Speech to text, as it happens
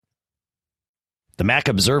The Mac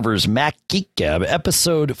Observer's Mac Geek Gab,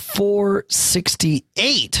 episode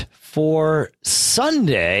 468 for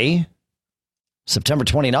Sunday, September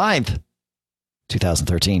 29th,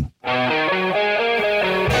 2013.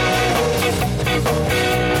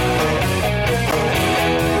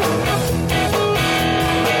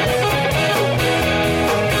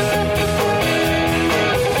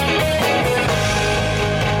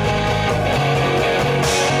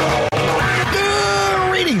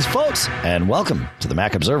 Folks, and welcome to the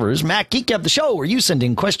Mac Observer's Mac Geek Gab, the show where you send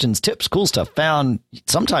in questions, tips, cool stuff found.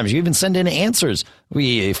 Sometimes you even send in answers.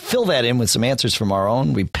 We fill that in with some answers from our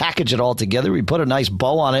own. We package it all together. We put a nice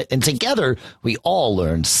bow on it. And together, we all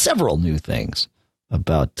learn several new things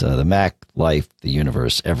about the Mac, life, the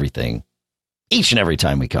universe, everything, each and every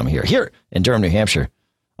time we come here. Here in Durham, New Hampshire,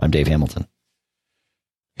 I'm Dave Hamilton.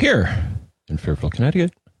 Here in Fairfield,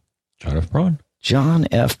 Connecticut, John F. Braun. John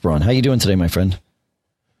F. Braun. How you doing today, my friend?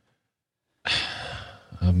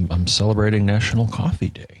 I'm celebrating National Coffee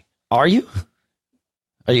Day. Are you?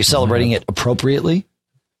 Are you celebrating it appropriately?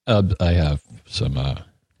 I have some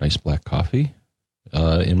nice black coffee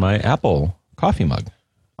in my Apple coffee mug.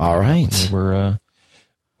 All right. When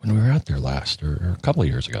we were out there last, or a couple of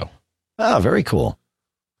years ago. Oh, very cool.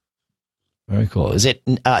 Very cool. Is it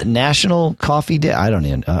National Coffee Day? I don't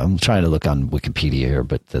even. I'm trying to look on Wikipedia here,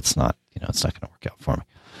 but that's not. It's not going to work out for me.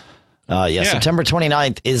 Yeah, September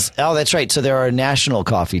 29th is, that's right. So there are national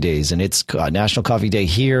coffee days, and it's National Coffee Day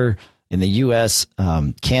here in the U.S.,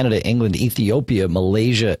 Canada, England, Ethiopia,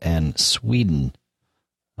 Malaysia, and Sweden.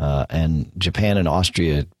 And Japan and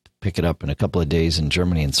Austria pick it up in a couple of days, and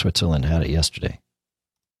Germany and Switzerland had it yesterday.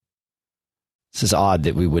 This is odd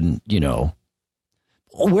that we wouldn't,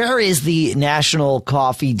 Where is the National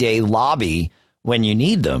Coffee Day lobby when you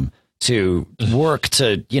need them to work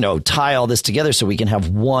to, tie all this together so we can have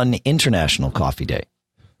one International Coffee Day?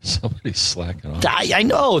 Somebody's slacking off. I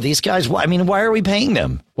know these guys. I mean, why are we paying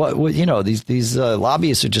them? These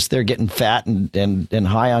lobbyists are just there getting fat and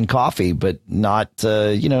high on coffee, but not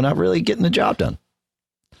not really getting the job done.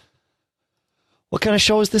 What kind of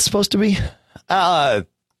show is this supposed to be? Hey,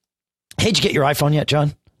 did you get your iPhone yet,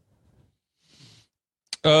 John?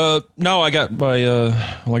 No, I got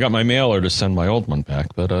my mailer to send my old one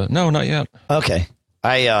back, but no, not yet. Okay.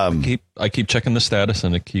 I keep checking the status,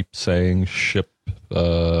 and it keeps saying ship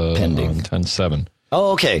pending on 10/7.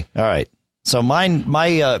 Oh, okay. All right. So my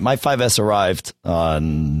 5S arrived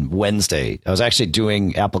on Wednesday. I was actually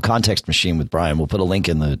doing Apple Context Machine with Brian. We'll put a link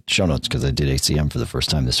in the show notes because I did ACM for the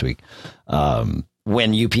first time this week.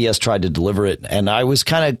 When UPS tried to deliver it, and I was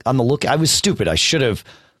kind of on the look. I was stupid. I should have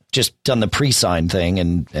just done the pre-sign thing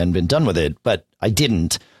and been done with it, but I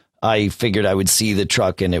didn't. I figured I would see the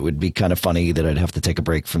truck and it would be kind of funny that I'd have to take a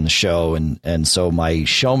break from the show. And so my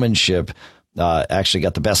showmanship actually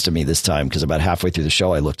got the best of me this time, because about halfway through the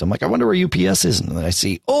show, I looked, I'm like, I wonder where UPS is. And then I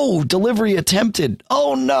see, delivery attempted.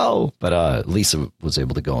 Oh no. But Lisa was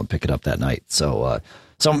able to go and pick it up that night. So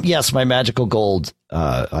yes, my magical gold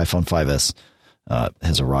iPhone 5S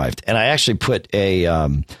has arrived. And I actually put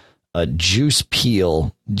a juice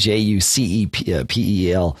peel,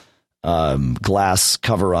 JUCEPEL glass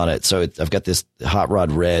cover on it. So I've got this hot rod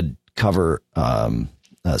red cover,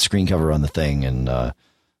 screen cover on the thing, and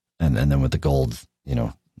then with the gold,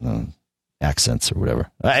 accents or whatever.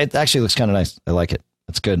 It actually looks kind of nice. I like it.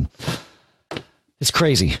 It's good. It's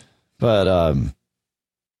crazy, but I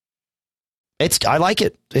like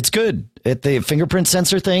it. It's good. The fingerprint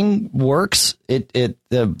sensor thing works.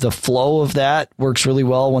 The flow of that works really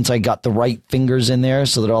well once I got the right fingers in there,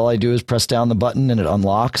 so that all I do is press down the button and it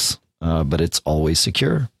unlocks. But it's always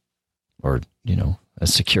secure, or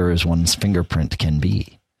as secure as one's fingerprint can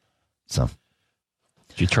be. So,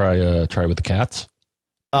 did you try with the cats?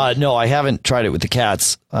 No, I haven't tried it with the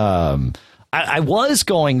cats. I was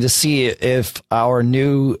going to see if our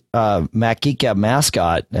new Mac Geek Gab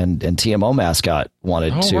mascot and TMO mascot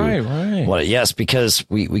wanted to. Right. Yes, because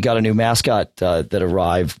we got a new mascot that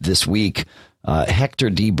arrived this week. Hector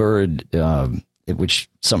D. Bird, which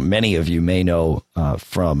many of you may know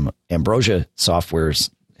from Ambrosia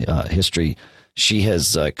Software's history. She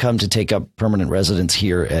has come to take up permanent residence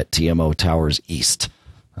here at TMO Towers East.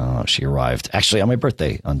 She arrived actually on my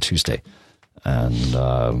birthday on Tuesday,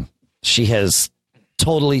 and she has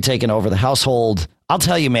totally taken over the household. I'll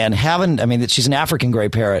tell you, man, she's an African gray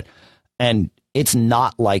parrot, and it's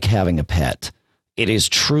not like having a pet. It is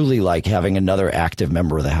truly like having another active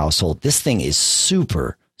member of the household. This thing is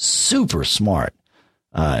super, super smart.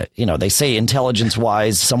 They say intelligence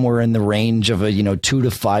wise, somewhere in the range of a 2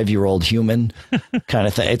 to 5 year old human kind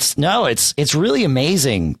of thing. It's really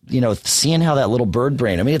amazing, seeing how that little bird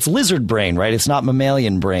brain. I mean, it's lizard brain, right? It's not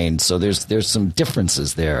mammalian brain, so there's some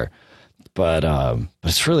differences there, but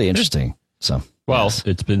it's really interesting. So, well, yes.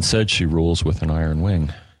 It's been said she rules with an iron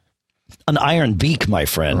wing, An iron beak, my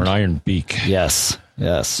friend, or an iron beak. Yes,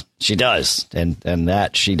 she does, and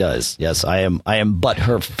that she does. Yes, I am but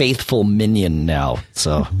her faithful minion now.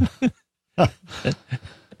 So,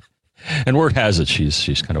 and word has it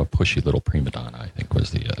she's kind of a pushy little prima donna. I think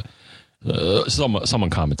was the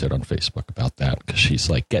someone commented on Facebook about that, because she's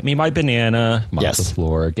like, "Get me my banana, mop the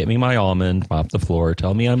floor. Get me my almond, mop the floor.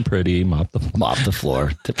 Tell me I'm pretty, mop the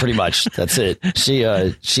floor." Pretty much, that's it.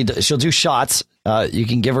 She'll do shots. You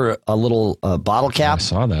can give her a little bottle cap. I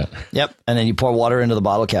saw that. Yep. And then you pour water into the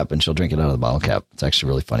bottle cap and she'll drink it out of the bottle cap. It's actually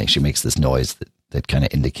really funny. She makes this noise that kind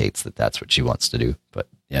of indicates that that's what she wants to do. But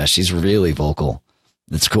yeah, she's really vocal.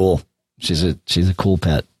 It's cool. She's a cool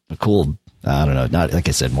pet. A cool, I don't know, not like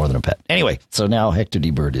I said, more than a pet. Anyway, so now Hector D.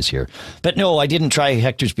 Bird is here. But no, I didn't try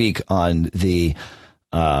Hector's beak on the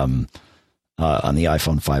iPhone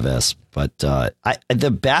 5S. But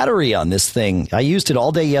the battery on this thing, I used it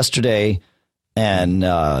all day yesterday. And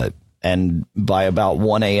by about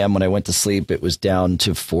 1 a.m. when I went to sleep, it was down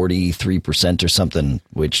to 43% or something,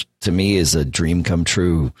 which to me is a dream come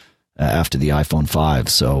true after the iPhone 5.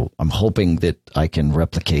 So I'm hoping that I can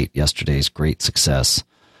replicate yesterday's great success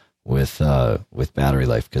with battery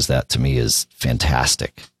life, because that to me is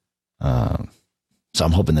fantastic. So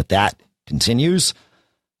I'm hoping that continues.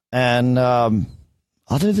 And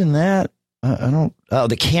other than that, I don't. Oh,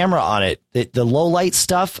 the camera on it, the low light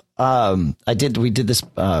stuff. We did this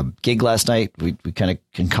gig last night. We kind of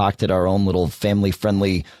concocted our own little family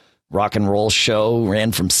friendly rock and roll show.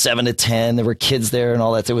 Ran from 7 to 10. There were kids there and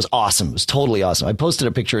all that. It was awesome. It was totally awesome. I posted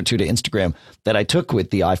a picture or two to Instagram that I took with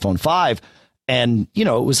the iPhone 5, and it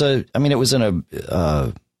was in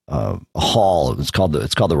a hall. It's called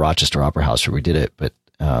the Rochester Opera House where we did it, but.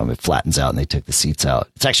 It flattens out and they took the seats out.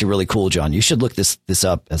 It's actually really cool, John. You should look this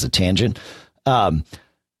up as a tangent.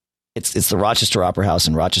 It's the Rochester Opera House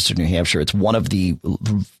in Rochester, New Hampshire. It's one of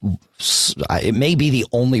it may be the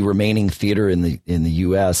only remaining theater in the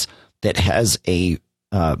U.S. that has a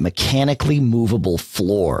mechanically movable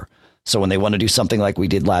floor. So when they want to do something like we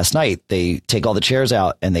did last night, they take all the chairs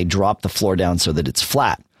out and they drop the floor down so that it's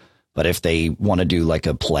flat. But if they want to do like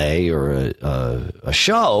a play or a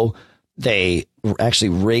show, they actually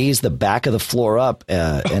raise the back of the floor up,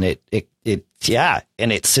 and it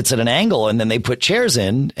sits at an angle, and then they put chairs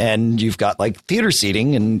in, and you've got like theater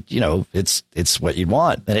seating, and it's what you'd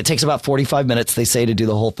want. And it takes about 45 minutes, they say, to do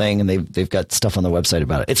the whole thing, and they've got stuff on the website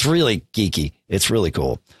about it. It's really geeky. It's really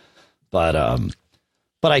cool. But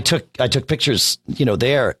I took pictures,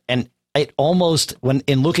 there, and it almost, when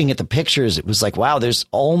in looking at the pictures, it was like, wow, there's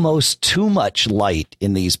almost too much light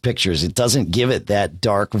in these pictures. It doesn't give it that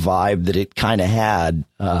dark vibe that it kind of had.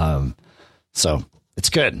 So it's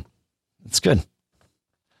good. It's good.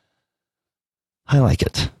 I like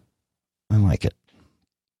it.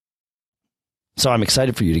 So I'm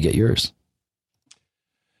excited for you to get yours.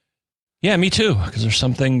 Yeah, me too. Because there's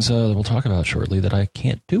some things that we'll talk about shortly that I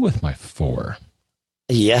can't do with my 4.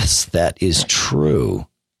 Yes, that is true.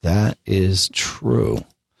 That is true.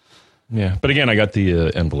 Yeah, but again, I got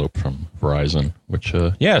the envelope from Verizon, which,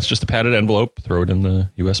 it's just a padded envelope. Throw it in the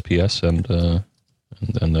USPS, and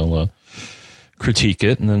then they'll critique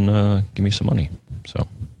it and then give me some money. So,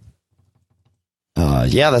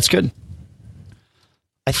 that's good.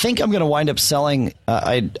 I think I'm going to wind up selling.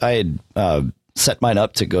 I had set mine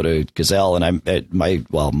up to go to Gazelle, and I'm at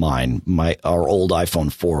our old iPhone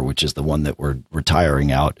 4, which is the one that we're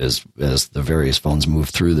retiring out as the various phones move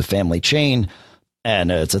through the family chain. And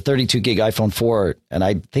it's a 32 gig iPhone 4. And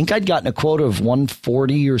I think I'd gotten a quote of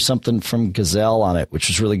 140 or something from Gazelle on it, which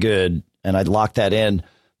was really good. And I'd locked that in.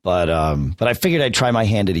 But I figured I'd try my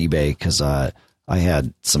hand at eBay because I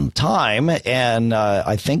had some time, and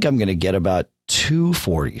I think I'm going to get about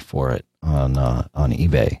 $240 for it on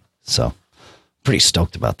eBay. So pretty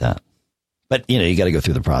stoked about that. But, you got to go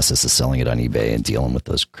through the process of selling it on eBay and dealing with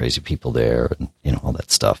those crazy people there and, all that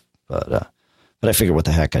stuff. But I figured, what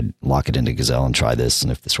the heck, I'd lock it into Gazelle and try this.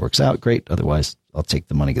 And if this works out, great. Otherwise, I'll take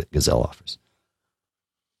the money that Gazelle offers.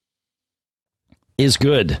 Is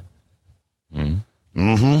good.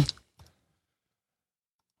 Mm-hmm.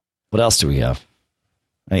 What else do we have?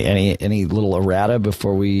 Any little errata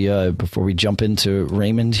before we jump into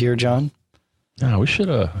Raymond here, John? No, we should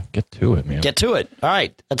get to it, man. Get to it. All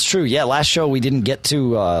right. That's true. Yeah, last show we didn't get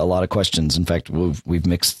to a lot of questions. In fact, we've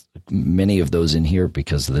mixed many of those in here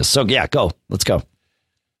because of this. So, yeah, go. Let's go.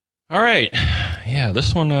 All right. Yeah,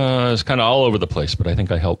 this one is kind of all over the place, but I think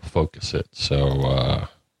I helped focus it. So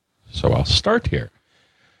I'll start here.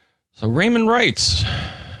 So Raymond writes,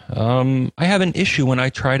 I have an issue when I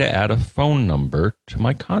try to add a phone number to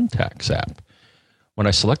my contacts app. When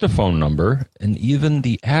I select a phone number and even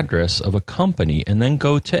the address of a company and then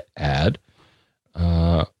go to add,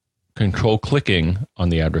 control clicking on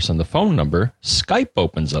the address and the phone number, Skype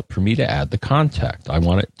opens up for me to add the contact. I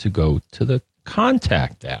want it to go to the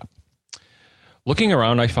contact app. Looking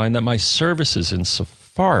around, I find that my services in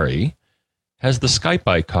Safari has the Skype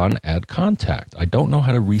icon, add contact. I don't know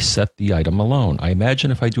how to reset the item alone. I imagine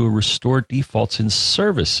if I do a restore defaults in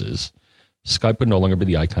services, Skype would no longer be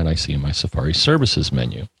the icon I see in my Safari services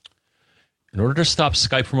menu. In order to stop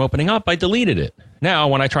Skype from opening up, I deleted it. Now,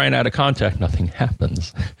 when I try and add a contact, nothing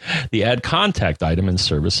happens. The add contact item in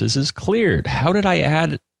services is cleared. How did I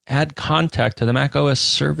add contact to the macOS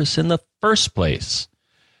service in the first place?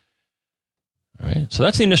 All right, so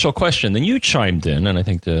that's the initial question. Then you chimed in, and I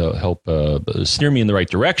think to help steer me in the right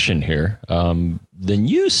direction here, then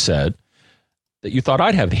you said that you thought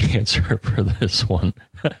I'd have the answer for this one.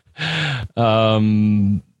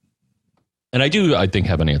 And I think,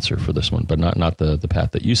 have an answer for this one, but not the path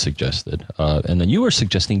that you suggested. And then you were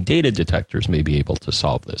suggesting data detectors may be able to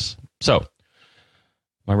solve this. So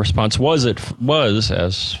my response was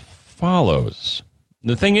as follows.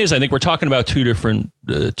 The thing is, I think we're talking about two different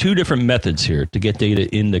methods here to get data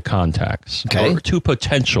into contacts. Okay. Or two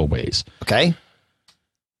potential ways. Okay.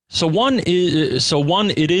 So one,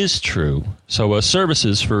 it is true. So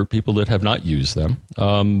services, for people that have not used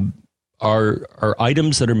them, are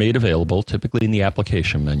items that are made available typically in the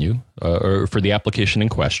application menu or for the application in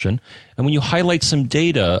question. And when you highlight some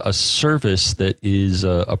data, a service that is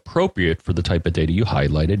appropriate for the type of data you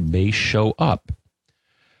highlighted may show up.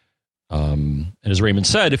 And as Raymond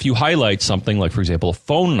said, if you highlight something like, for example, a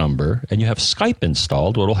phone number and you have Skype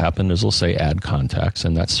installed, what will happen is it'll say add contacts,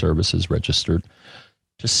 and that service is registered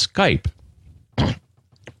to Skype,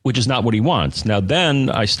 which is not what he wants. Now, then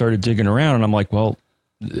I started digging around, and I'm like, well,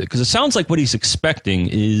 because it sounds like what he's expecting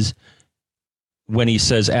is when he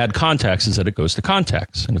says add contacts is that it goes to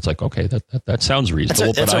contacts. And it's like, okay, that sounds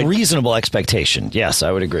reasonable. That's a reasonable expectation. Yes,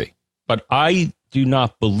 I would agree. But I do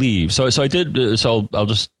not believe. So I'll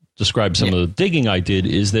just describe some of the digging I did,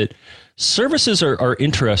 is that services are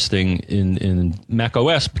interesting in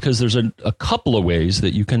macOS because there's a couple of ways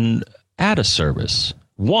that you can add a service.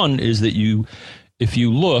 One is that if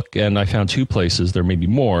you look, and I found two places, there may be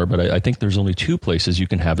more, but I think there's only two places you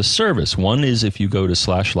can have a service. One is if you go to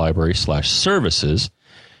 /library/services,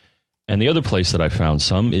 and the other place that I found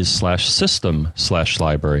some is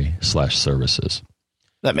 /system/library/services.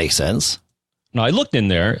 That makes sense. Now, I looked in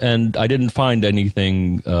there, and I didn't find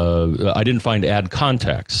anything. I didn't find add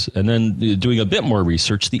contacts. And then doing a bit more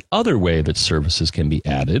research, the other way that services can be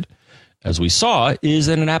added, as we saw, is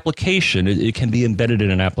in an application. It can be embedded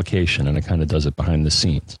in an application, and it kind of does it behind the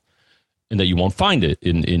scenes, and that you won't find it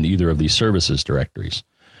in either of these services directories.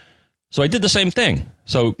 So I did the same thing.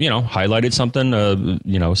 So, highlighted something,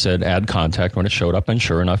 said add contact when it showed up, and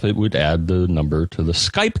sure enough, it would add the number to the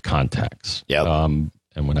Skype contacts. Yeah.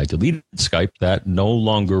 And when I deleted Skype, that no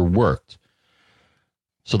longer worked.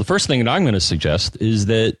 So the first thing that I'm going to suggest is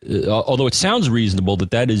that, although it sounds reasonable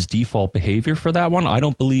that is default behavior for that one, I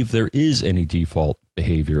don't believe there is any default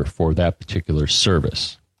behavior for that particular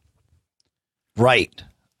service. Right.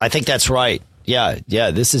 I think that's right. Yeah.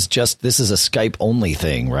 This is a Skype only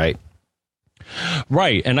thing, right?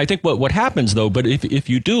 Right. And I think what happens, though, but if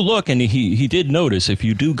you do look, and he did notice, if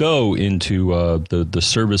you do go into the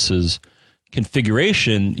services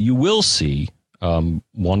configuration, you will see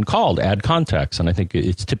one called add contacts, and I think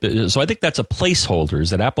it's typical. So I think that's a placeholder, is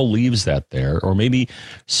that Apple leaves that there, or maybe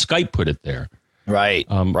Skype put it there. Right.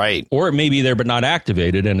 Right. Or it may be there but not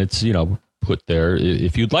activated, and it's put there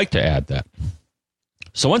if you'd like to add that.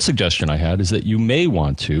 So one suggestion I had is that you may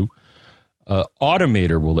want to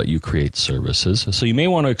Automator will let you create services, so you may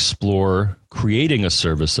want to explore creating a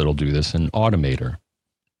service that'll do this in Automator.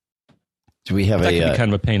 Do we have that can be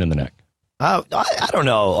kind of a pain in the neck? I don't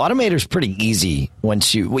know. Automator's pretty easy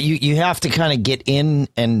once you have to kind of get in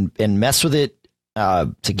and mess with it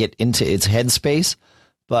to get into its headspace.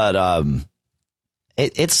 But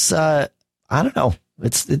it's I don't know.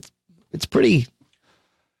 It's pretty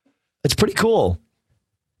cool.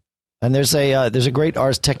 And there's a great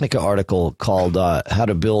Ars Technica article called "How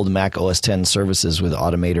to Build Mac OS X Services with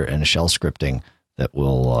Automator and Shell Scripting" that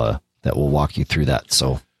will walk you through that.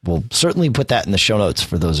 So we'll certainly put that in the show notes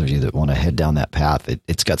for those of you that want to head down that path.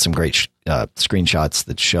 It's got some great screenshots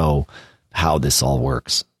that show how this all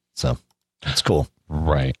works. So it's cool.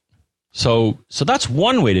 Right. So that's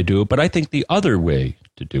one way to do it. But I think the other way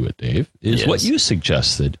to do it, Dave, is what you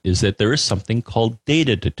suggested, is that there is something called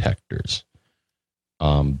data detectors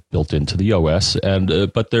built into the OS,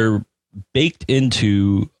 and but they're baked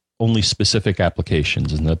into only specific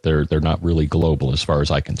applications, and that they're not really global as far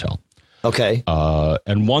as I can tell. Okay.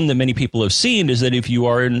 And one that many people have seen is that if you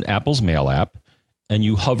are in Apple's Mail app and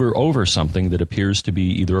you hover over something that appears to be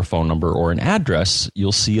either a phone number or an address,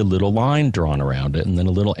 you'll see a little line drawn around it and then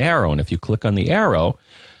a little arrow. And if you click on the arrow,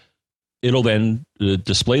 it'll then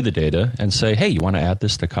display the data and say, hey, you want to add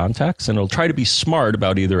this to contacts? And it'll try to be smart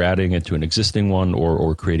about either adding it to an existing one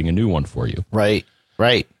or creating a new one for you. Right.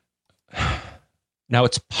 Now,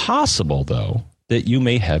 it's possible, though, that you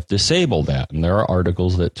may have disabled that. And there are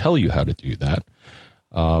articles that tell you how to do that.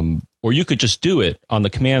 Or you could just do it on the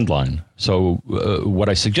command line. So what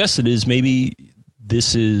I suggested is maybe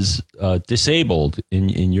this is disabled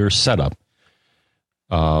in your setup.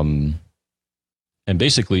 And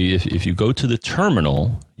basically, if you go to the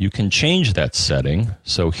terminal, you can change that setting.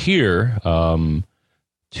 So here,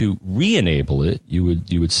 to re-enable it, you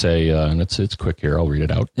would say, and it's quick here, I'll read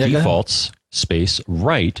it out. Yeah, defaults space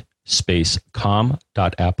write space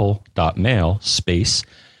com.apple.mail space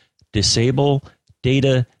disable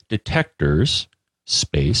data detectors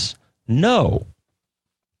space no.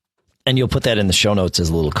 And you'll put that in the show notes as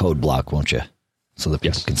a little code block, won't you? So that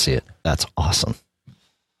people Yes. can see it. That's awesome.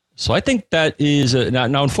 So I think that is now.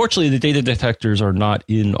 Unfortunately, the data detectors are not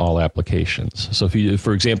in all applications. So if you,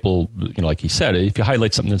 for example, like he said, if you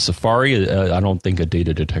highlight something in Safari, I don't think a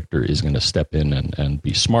data detector is going to step in and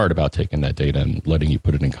be smart about taking that data and letting you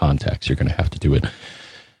put it in contacts. You're going to have to do it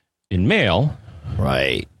in Mail.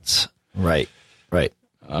 Right. The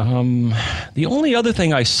only other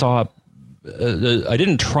thing I saw, I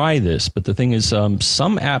didn't try this, but the thing is, some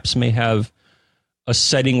apps may have a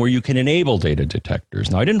setting where you can enable data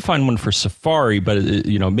detectors. Now, I didn't find one for Safari, but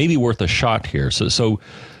maybe worth a shot here. So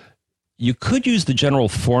you could use the general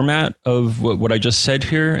format of what I just said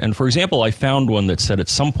here. And for example, I found one that said at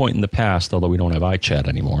some point in the past, although we don't have iChat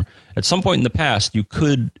anymore, at some point in the past, you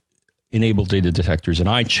could enable data detectors in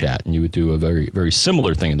iChat, and you would do a very, very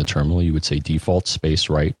similar thing in the terminal. You would say default space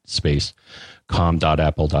write space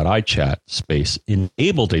com.apple.iChat space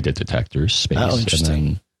enable data detectors space. Oh, interesting.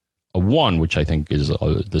 And then a 1, which I think is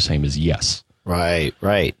the same as yes. Right.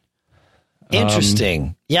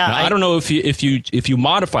 Interesting. Yeah. Now, I don't know if you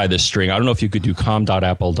modify this string. I don't know if you could do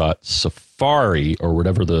com.apple.safari or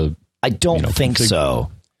whatever the. I don't think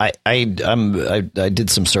so. I did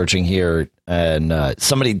some searching here, and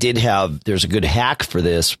somebody did have. There's a good hack for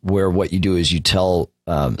this, where what you do is you tell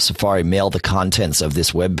Safari mail the contents of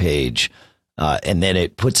this web page. And then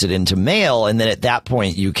it puts it into Mail, and then at that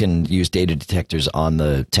point you can use data detectors on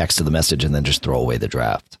the text of the message, and then just throw away the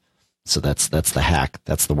draft. So that's the hack.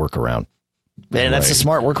 That's the workaround, and that's a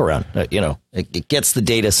smart workaround. It gets the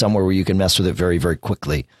data somewhere where you can mess with it very, very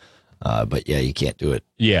quickly. But yeah, you can't do it.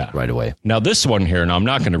 Right away. Now this one here. Now I'm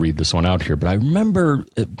not going to read this one out here, but I remember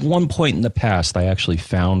at one point in the past I actually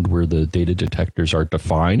found where the data detectors are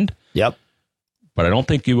defined. Yep. But I don't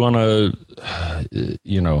think you want to,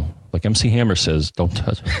 like MC Hammer says, don't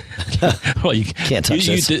touch it. Well, you can't touch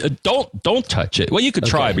it. Don't touch it. Well, you could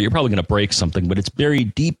try, but you're probably going to break something. But it's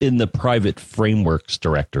buried deep in the private frameworks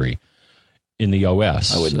directory in the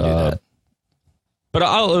OS. I wouldn't do that. But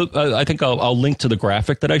I think I'll link to the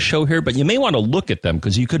graphic that I show here. But you may want to look at them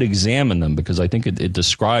because you could examine them, because I think it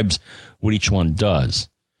describes what each one does.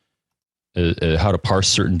 How to parse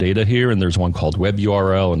certain data here, and there's one called web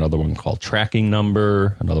URL, another one called tracking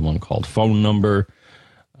number, another one called phone number.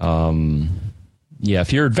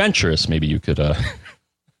 If you're adventurous, maybe you could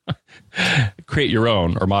create your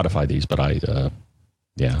own or modify these. But I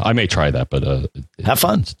may try that. But have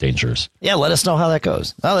fun. It's dangerous. Yeah, let us know how that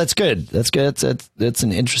goes. Oh, that's good. That's good. It's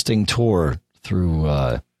an interesting tour through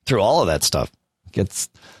all of that stuff. It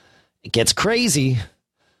gets crazy.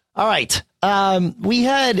 All right. We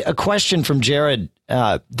had a question from Jared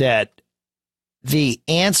that the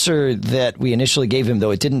answer that we initially gave him, though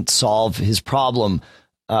it didn't solve his problem.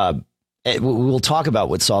 We'll talk about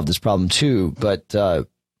what solved this problem too, but I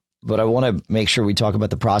want to make sure we talk about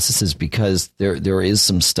the processes, because there is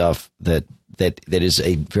some stuff that is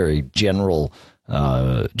a very general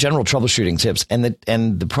troubleshooting tips, and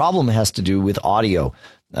the problem has to do with audio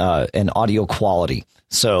and audio quality.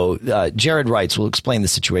 So Jared writes, we'll explain the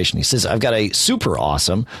situation. He says, I've got a super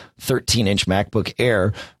awesome 13-inch MacBook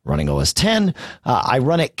Air running OS 10. I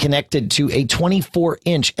run it connected to a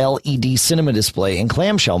 24-inch LED cinema display in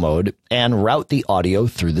clamshell mode and route the audio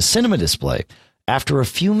through the cinema display. After a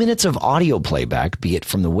few minutes of audio playback, be it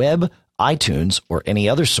from the web, iTunes or any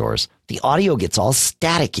other source, the audio gets all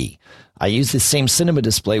staticky. I use this same cinema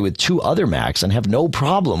display with 2 other Macs and have no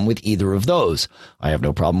problem with either of those. I have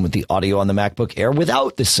no problem with the audio on the MacBook Air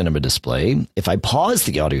without the cinema display. If I pause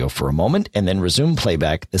the audio for a moment and then resume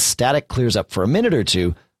playback, the static clears up for a minute or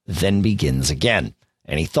two, then begins again.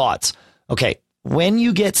 Any thoughts? Okay, when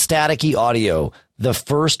you get staticky audio, the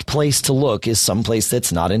first place to look is someplace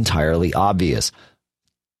that's not entirely obvious.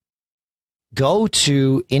 Go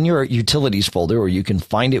to in your utilities folder, or you can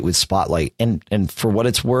find it with Spotlight. And for what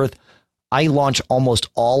it's worth, I launch almost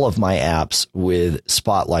all of my apps with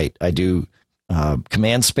Spotlight. I do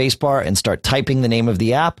command spacebar and start typing the name of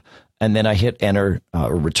the app, and then I hit enter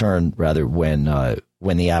or return rather when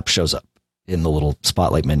the app shows up in the little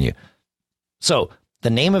Spotlight menu. So the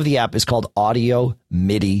name of the app is called Audio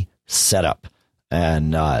MIDI Setup,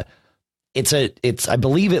 and it's I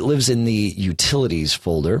believe it lives in the utilities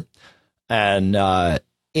folder, and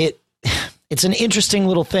it's an interesting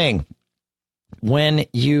little thing. When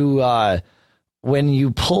you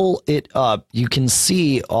pull it up, you can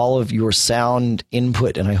see all of your sound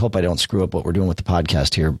input, and I hope I don't screw up what we're doing with the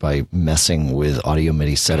podcast here by messing with Audio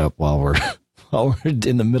MIDI Setup while we're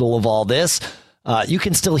in the middle of all this. You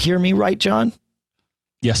can still hear me, right, John?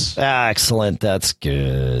 Yes. Excellent. That's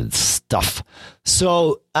good stuff.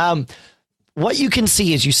 So what you can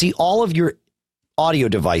see is you see all of your audio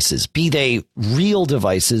devices, be they real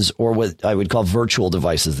devices or what I would call virtual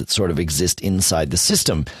devices that sort of exist inside the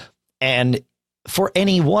system. And for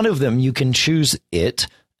any one of them, you can choose it,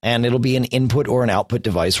 and it'll be an input or an output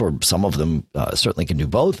device, or some of them certainly can do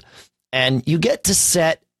both. And you get to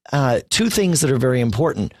set 2 things that are very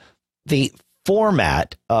important: the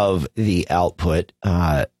format of the output,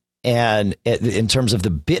 and in terms of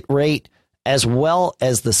the bit rate, as well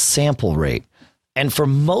as the sample rate. And for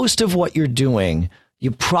most of what you're doing,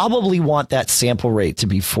 you probably want that sample rate to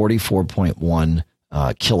be 44.1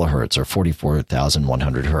 kilohertz or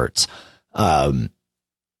 44,100 hertz. And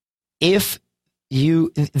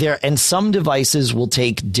some devices will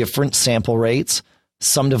take different sample rates,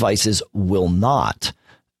 some devices will not.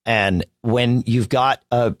 And when you've got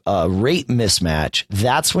a rate mismatch,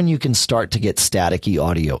 that's when you can start to get staticky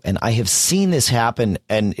audio. And I have seen this happen,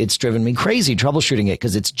 and it's driven me crazy troubleshooting it,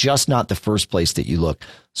 because it's just not the first place that you look.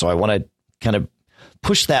 So I want to kind of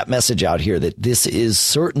push that message out here that this is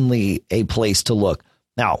certainly a place to look.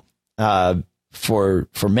 Now, for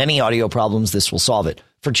many audio problems, this will solve it.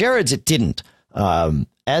 For Jared's, it didn't.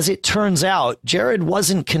 As it turns out, Jared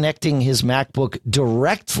wasn't connecting his MacBook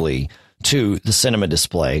directly to the cinema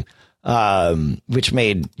display, which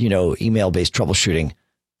made, email-based troubleshooting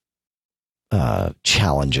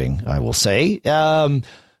challenging, I will say. But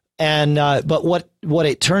what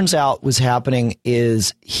it turns out was happening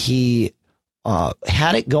is he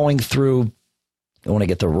had it going through. I want to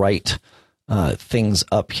get the right things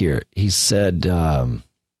up here. He said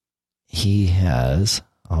he has.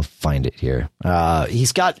 I'll find it here.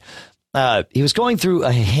 He's got. He was going through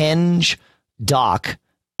a Henge dock,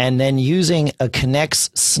 and then using a Connex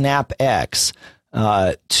SnapX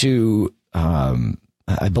to,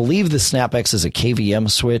 I believe the SnapX is a KVM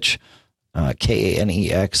switch,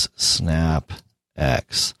 KANEX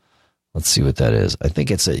SnapX. Let's see what that is. I think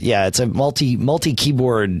it's a multi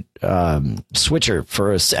keyboard switcher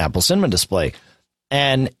for a Apple Cinema display,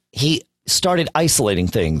 and he started isolating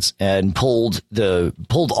things and pulled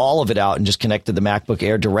all of it out and just connected the MacBook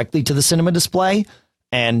Air directly to the cinema display,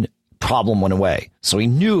 and problem went away. So he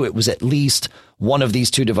knew it was at least one of these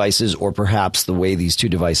 2 devices, or perhaps the way these 2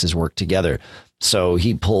 devices work together. So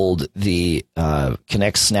he pulled the Connex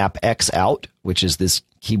SnapX out, which is this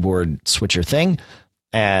keyboard switcher thing,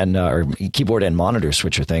 and or keyboard and monitor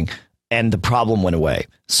switcher thing, and the problem went away.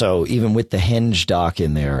 So even with the Henge dock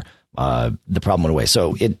in there, the problem went away.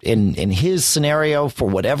 So in his scenario, for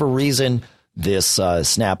whatever reason, this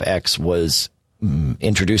SnapX was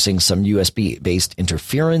introducing some USB-based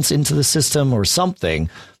interference into the system or something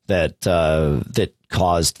that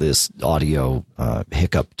caused this audio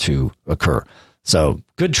hiccup to occur. So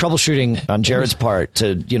good troubleshooting on Jared's part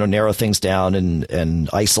to narrow things down and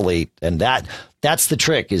isolate, and that's the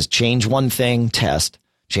trick: is change one thing, test,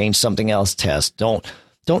 change something else, test. Don't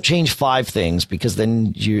change 5 things, because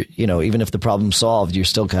then even if the problem's solved, you're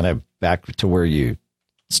still kind of back to where you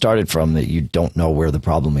started from, that you don't know where the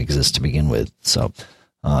problem exists to begin with. So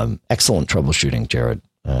excellent troubleshooting, Jared,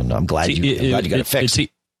 and I'm glad you got it fixed.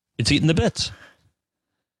 It's eating the bits.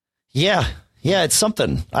 Yeah, it's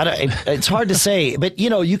something. It's hard to say, but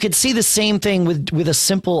you could see the same thing with a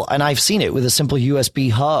simple, and I've seen it with a simple USB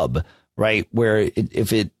hub, right? Where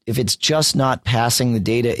if it's just not passing the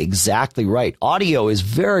data exactly right. Audio is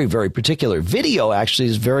very, very particular. Video actually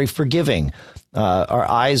is very forgiving. Our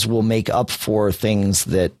eyes will make up for things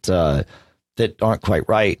that aren't quite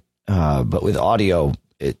right. But with audio,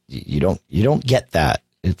 you don't get that.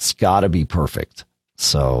 It's got to be perfect.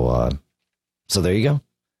 So there you go.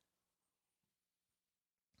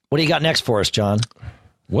 What do you got next for us, John?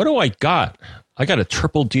 What do I got? I got a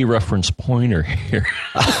triple dereference pointer here.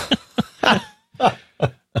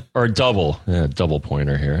 Or a double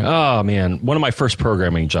pointer here. Oh, man. One of my first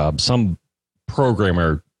programming jobs, some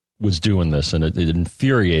programmer was doing this, and it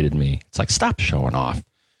infuriated me. It's like, stop showing off.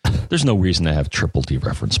 There's no reason to have triple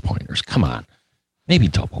dereference pointers. Come on. Maybe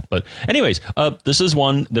double. But anyways, this is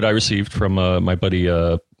one that I received from my buddy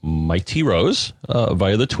Mike T. Rose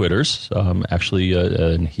via the Twitters.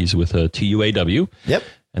 And he's with TUAW. Yep.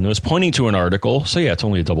 And it was pointing to an article. So, yeah, it's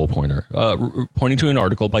only a double pointer. Pointing to an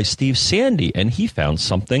article by Steve Sandy. And he found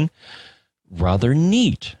something rather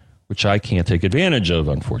neat, which I can't take advantage of,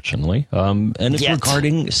 unfortunately. And it's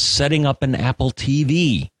regarding setting up an Apple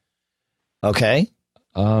TV. Okay.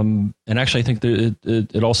 And actually, I think that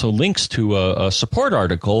it also links to a support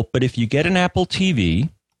article. But if you get an Apple TV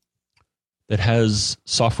that has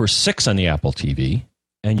software 6 on the Apple TV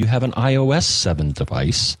and you have an iOS 7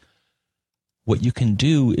 device, what you can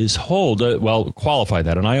do is qualify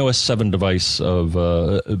that, an iOS 7 device of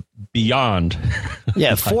beyond.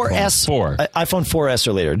 Yeah, 4S. 4. iPhone 4S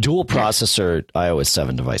or later. Dual processor iOS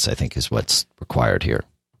 7 device, I think, is what's required here.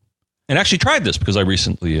 And actually tried this because I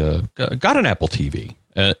recently got an Apple TV.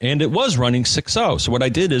 And it was running 6.0. So what I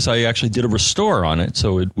did is I actually did a restore on it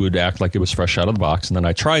so it would act like it was fresh out of the box. And then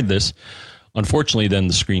I tried this. Unfortunately, then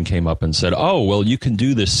the screen came up and said, oh, well, you can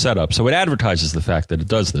do this setup. So it advertises the fact that it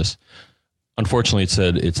does this. Unfortunately, it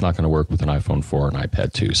said it's not going to work with an iPhone 4 and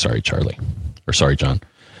iPad 2. Sorry, Charlie. Or sorry, John.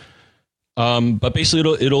 But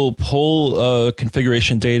basically, it'll pull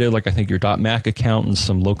configuration data, like I think your .Mac account and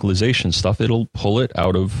some localization stuff. It'll pull it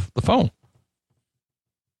out of the phone.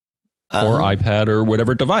 Or iPad or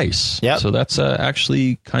whatever device. Yep. So that's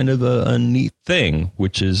actually kind of a neat thing,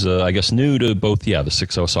 which is, I guess, new to both, the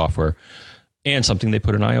 6.0 software and something they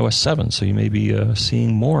put in iOS 7. So you may be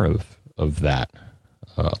seeing more of that,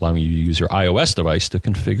 allowing you to use your iOS device to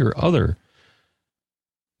configure other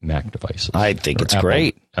Mac devices. I think it's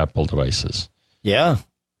great. Apple devices. Yeah,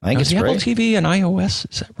 I think it's great. Apple TV and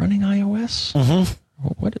iOS, is that running iOS? Mm-hmm.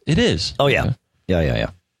 What? It is. Oh, yeah.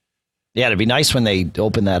 Yeah. Yeah, it'd be nice when they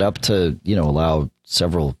open that up to, allow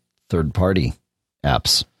several third-party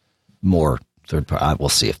apps, more third-party. We'll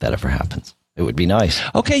see if that ever happens. It would be nice.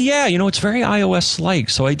 Okay, yeah, it's very iOS-like.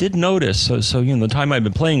 So I did notice, so the time I've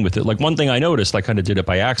been playing with it, like one thing I noticed, I kind of did it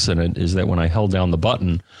by accident, is that when I held down the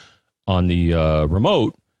button on the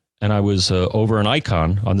remote and I was over an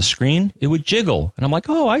icon on the screen, it would jiggle. And I'm like,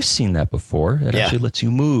 oh, I've seen that before. It actually lets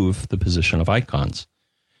you move the position of icons.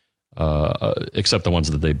 Except the ones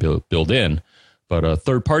that they build in. But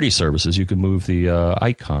third-party services, you can move the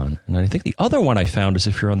icon. And I think the other one I found is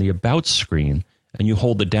if you're on the About screen and you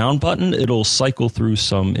hold the down button, it'll cycle through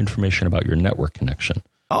some information about your network connection.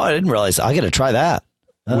 Oh, I didn't realize. I got to try that.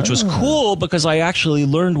 Which was cool because I actually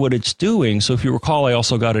learned what it's doing. So if you recall, I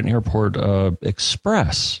also got an Airport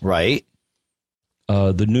Express. Right.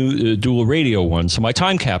 The new dual radio one. So my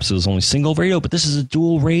time capsule is only single radio, but this is a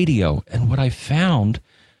dual radio. And what I found...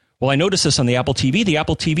 Well, I noticed this on the Apple TV. The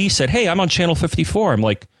Apple TV said, hey, I'm on channel 54. I'm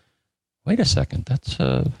like, wait a second. That's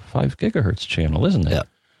a 5 gigahertz channel, isn't it?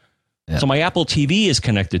 Yeah. So my Apple TV is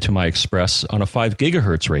connected to my Express on a 5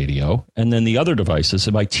 gigahertz radio. And then the other devices,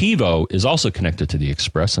 my TiVo is also connected to the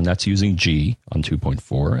Express, and that's using G on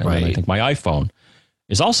 2.4. And then I think my iPhone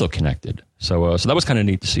is also connected. So that was kind of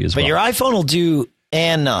neat to see as well. But your iPhone will do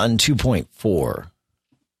N on 2.4.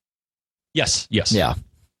 Yes. Yeah.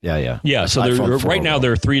 Yeah. So right now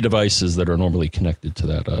there are 3 devices that are normally connected to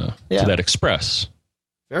that Express.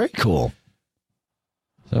 Very cool.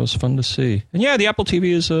 That was fun to see. And yeah, the Apple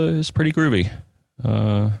TV is pretty groovy.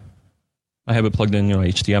 I have it plugged in,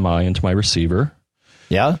 HDMI into my receiver.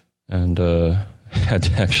 Yeah. And had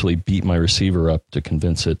to actually beat my receiver up to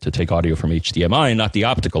convince it to take audio from HDMI and not the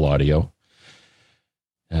optical audio.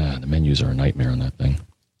 The menus are a nightmare on that thing.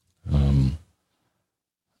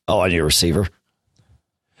 On your receiver?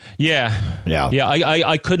 Yeah.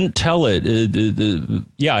 I couldn't tell it.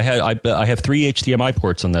 I have 3 HDMI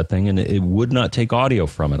ports on that thing, and it would not take audio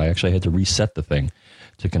from it. I actually had to reset the thing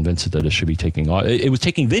to convince it that it should be taking audio. It was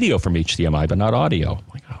taking video from HDMI, but not audio. I'm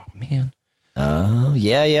like, oh man. Oh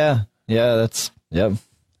yeah. That's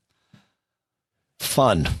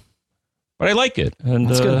fun. But I like it. And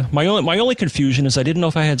my only confusion is I didn't know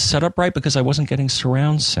if I had set up right because I wasn't getting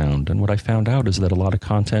surround sound. And what I found out is that a lot of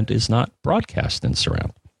content is not broadcast in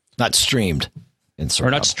surround. Not streamed in surround.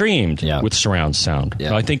 Or not streamed with surround sound.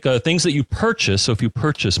 Yeah. I think things that you purchase, so if you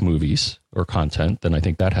purchase movies or content, then I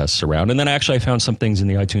think that has surround. And then actually I found some things in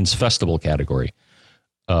the iTunes Festival category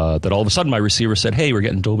that all of a sudden my receiver said, hey, we're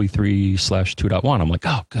getting Dolby 3/2.1. I'm like,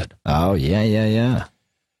 oh, good. Oh, yeah.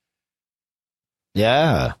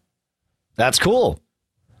 Yeah. That's cool.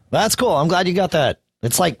 That's cool. I'm glad you got that.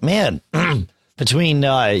 It's like, man, between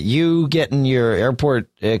you getting your Airport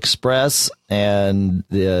Express and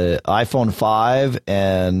the iPhone 5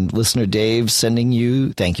 and listener Dave sending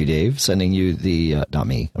you, thank you, Dave, sending you the, not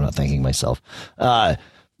me, I'm not thanking myself,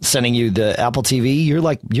 sending you the Apple TV, you're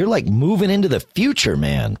like moving into the future,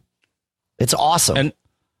 man. It's awesome.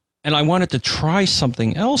 And I wanted to try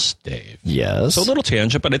something else, Dave. Yes. So a little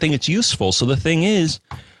tangent, but I think it's useful. So the thing is,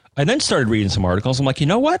 I then started reading some articles. I'm like, you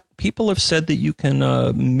know what? People have said that you can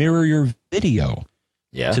mirror your video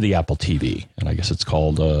to the Apple TV. And I guess it's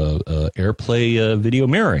called AirPlay video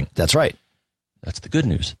mirroring. That's right. That's the good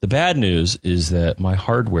news. The bad news is that my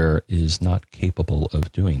hardware is not capable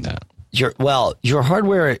of doing that. Your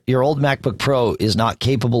hardware, your old MacBook Pro is not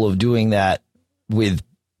capable of doing that with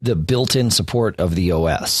the built-in support of the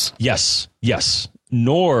OS. Yes.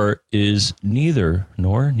 Neither is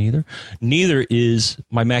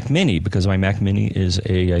my Mac Mini, because my Mac Mini is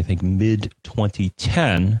I think mid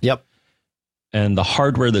 2010. Yep. And the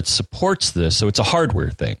hardware that supports this, so it's a hardware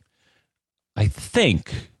thing. I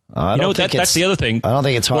think. That's the other thing. I don't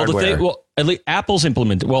think it's hardware. At least Apple's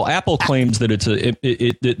implemented. Well, Apple claims that it's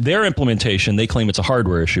their implementation. They claim it's a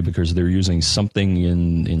hardware issue because they're using something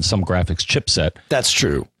in some graphics chipset. That's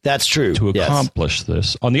true. To accomplish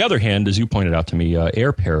this. On the other hand, as you pointed out to me,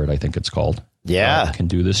 AirParrot, I think it's called. Yeah, can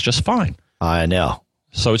do this just fine. I know.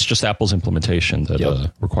 So it's just Apple's implementation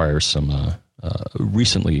that requires some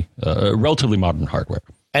relatively modern hardware.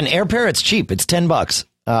 And AirParrot's cheap. It's $10.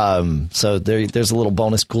 So there's a little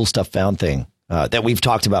bonus cool stuff found thing that we've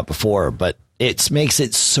talked about before, but it makes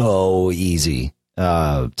it so easy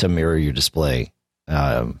to mirror your display.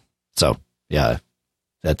 So yeah,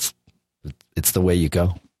 it's the way you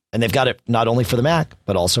go. And they've got it not only for the Mac,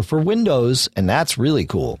 but also for Windows. And that's really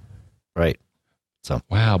cool. Right. So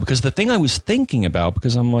wow, because the thing I was thinking about,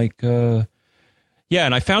 because I'm like, and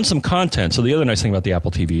I found some content. So the other nice thing about the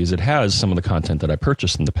Apple TV is it has some of the content that I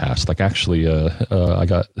purchased in the past. Like actually, I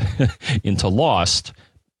got into Lost.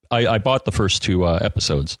 I bought the first two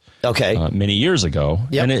episodes many years ago,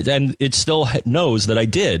 and it still knows that I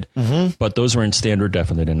did, but those were in standard def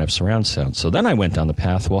and they didn't have surround sound. So then I went down the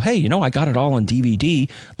path, well, hey, I got it all on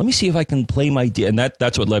DVD. Let me see if I can play my and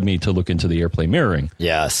that's what led me to look into the AirPlay mirroring.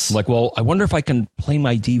 Yes. Like, well, I wonder if I can play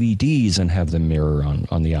my DVDs and have them mirror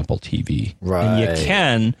on the Apple TV. Right. And you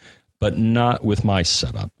can, but not with my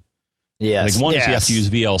setup. Yes. Like one is you have to use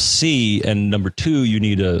VLC, and number two, you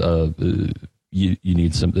need you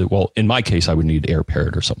need some. Well, in my case, I would need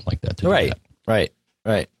AirParrot or something like that. To do that. Right.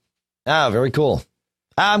 Ah, very cool.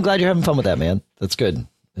 I'm glad you're having fun with that, man. That's good.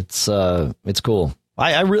 It's cool.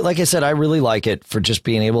 Like I said, I really like it for just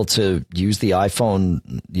being able to use the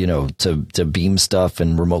iPhone, to beam stuff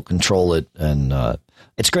and remote control it, and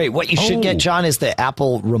it's great. What you should get, John, is the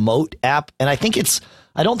Apple Remote app, and I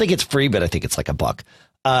don't think it's free, but I think it's like $1.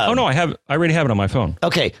 No, I already have it on my phone.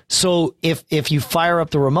 Okay, so if you fire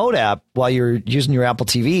up the remote app while you're using your Apple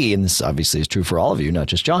TV, and this obviously is true for all of you, not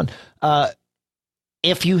just John,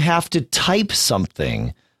 if you have to type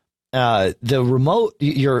something, the remote,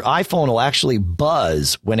 your iPhone will actually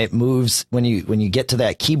buzz when it moves, when you get to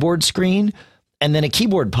that keyboard screen, and then a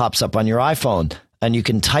keyboard pops up on your iPhone. And you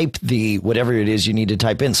can type whatever it is you need to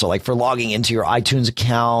type in. So like for logging into your iTunes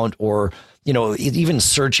account, or even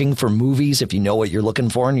searching for movies, if you know what you're looking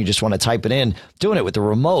for and you just want to type it in, doing it with the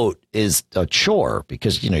remote is a chore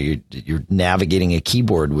because, you're navigating a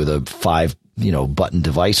keyboard with a 5, button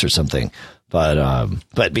device or something.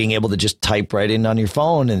 But being able to just type right in on your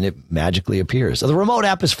phone and it magically appears. So the remote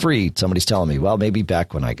app is free. Somebody's telling me, well, maybe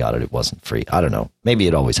back when I got it, it wasn't free. I don't know. Maybe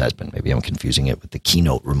it always has been. Maybe I'm confusing it with the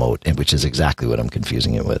Keynote remote, which is exactly what I'm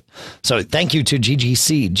confusing it with. So thank you to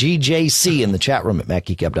GJC in the chat room at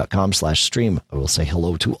MacGeekGab.com/stream. I will say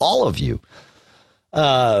hello to all of you.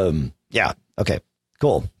 Yeah. Okay,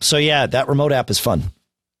 cool. So yeah, that remote app is fun.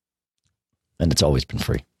 And it's always been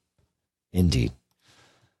free. Indeed.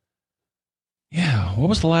 Yeah, what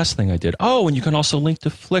was the last thing I did? Oh, and you can also link to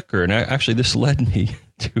Flickr. And actually, this led me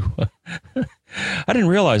to... I didn't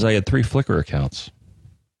realize I had 3 Flickr accounts.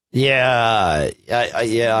 Yeah,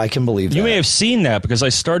 I can believe that. You may have seen that because I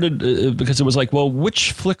started... because it was like, well,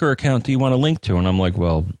 which Flickr account do you want to link to? And I'm like,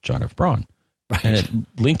 well, John F. Braun. and it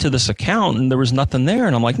linked to this account, and there was nothing there.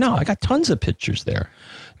 And I'm like, no, I got tons of pictures there.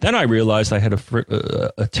 Then I realized I had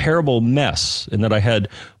a terrible mess, and that I had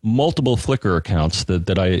multiple Flickr accounts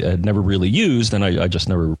that I had never really used, and I just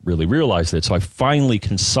never really realized it. So I finally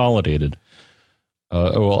consolidated.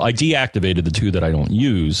 I deactivated the two that I don't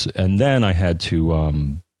use, and then I had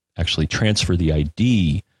to actually transfer the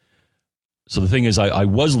ID. So the thing is, I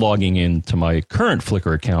was logging into my current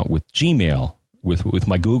Flickr account with Gmail, with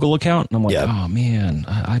my Google account, and I'm like, oh man,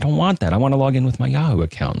 I don't want that. I want to log in with my Yahoo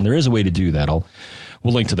account, and there is a way to do that.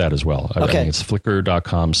 We'll link to that as well. Okay. I think it's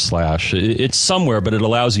flickr.com/ it's somewhere, but it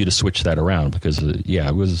allows you to switch that around because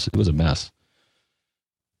it was a mess.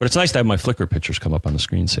 But it's nice to have my Flickr pictures come up on the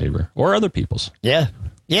screensaver or other people's. Yeah.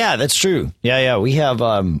 Yeah, that's true. Yeah. We have,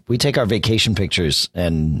 we take our vacation pictures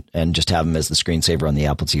and just have them as the screensaver on the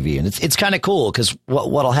Apple TV. And it's kind of cool because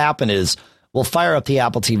what'll happen is we'll fire up the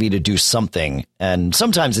Apple TV to do something. And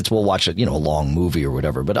sometimes we'll watch a long movie or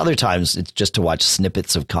whatever. But other times it's just to watch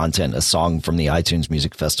snippets of content, a song from the iTunes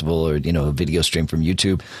Music Festival or, a video stream from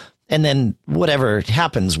YouTube. And then whatever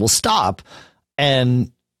happens, we'll stop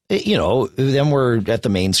and then we're at the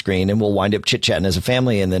main screen and we'll wind up chit-chatting as a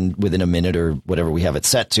family. And then within a minute or whatever we have it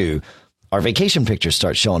set to, our vacation pictures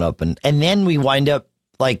start showing up. And then we wind up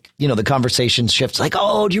the conversation shifts like,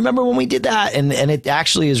 oh, do you remember when we did that? And it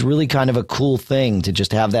actually is really kind of a cool thing to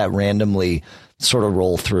just have that randomly sort of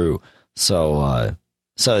roll through. So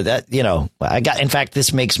that, in fact,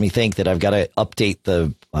 this makes me think that I've got to update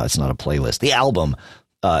it's not a playlist, the album,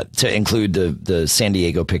 to include the San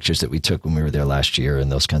Diego pictures that we took when we were there last year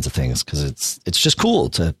and those kinds of things. Cause it's just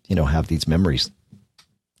cool to, have these memories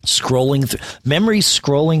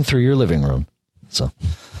scrolling through your living room. So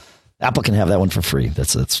Apple can have that one for free.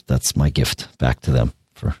 That's my gift back to them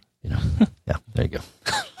for, yeah, there you go.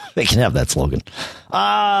 They can have that slogan.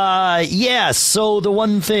 So the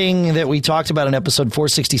one thing that we talked about in episode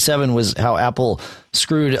 467 was how Apple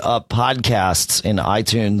screwed up podcasts in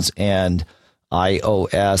iTunes and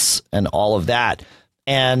iOS and all of that.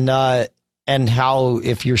 And how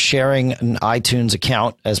if you're sharing an iTunes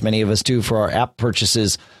account, as many of us do for our app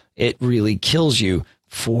purchases, it really kills you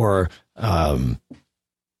for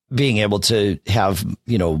being able to have,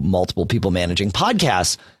 multiple people managing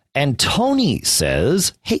podcasts. And Tony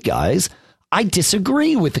says, hey guys, I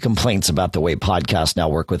disagree with the complaints about the way podcasts now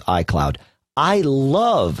work with iCloud. I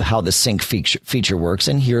love how the sync feature works,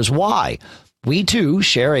 and here's why. We, too,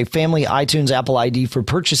 share a family iTunes Apple ID for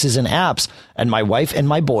purchases and apps, and my wife and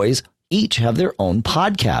my boys each have their own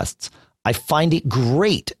podcasts. I find it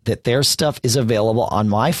great that their stuff is available on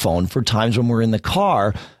my phone for times when we're in the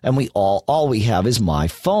car, and all we have is my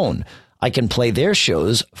phone. I can play their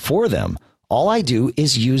shows for them. All I do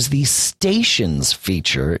is use the Stations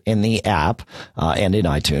feature in the app and in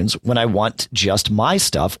iTunes when I want just my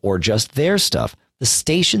stuff or just their stuff. The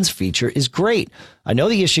Stations feature is great. I know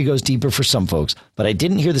the issue goes deeper for some folks, but I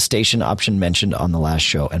didn't hear the station option mentioned on the last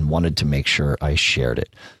show and wanted to make sure I shared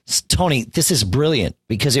it. Tony, this is brilliant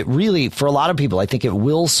because it really, for a lot of people, I think it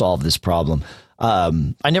will solve this problem.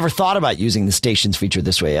 I never thought about using the Stations feature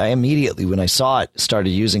this way. I immediately, when I saw it, started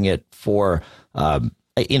using it for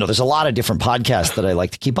there's a lot of different podcasts that I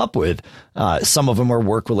like to keep up with. Some of them are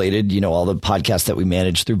work related, all the podcasts that we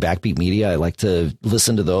manage through Backbeat Media. I like to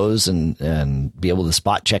listen to those and be able to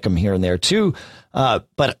spot check them here and there too.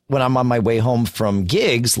 But when I'm on my way home from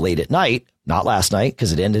gigs late at night, not last night,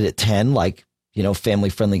 because it ended at 10, like, family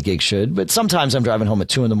friendly gigs should, but sometimes I'm driving home at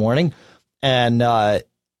 2 a.m.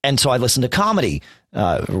 And so I listen to comedy.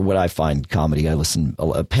 What I find comedy, I listen.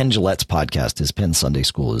 Penn Jillette's podcast, his Penn Sunday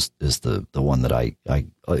School, is the one that I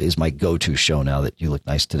is my go-to show now that You Look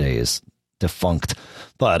Nice Today is defunct.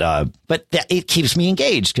 But it keeps me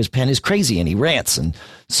engaged because Penn is crazy and he rants, and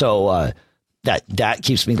so that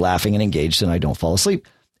keeps me laughing and engaged, and I don't fall asleep.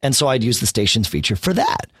 And so I'd use the Stations feature for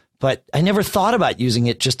that. But I never thought about using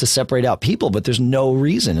it just to separate out people, but there's no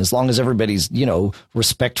reason as long as everybody's,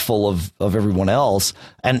 respectful of everyone else.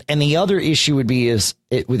 And the other issue would be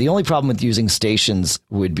the only problem with using Stations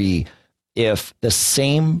would be if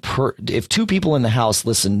if two people in the house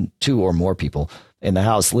listen to, or more people in the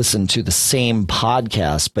house listen to the same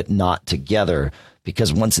podcast, but not together,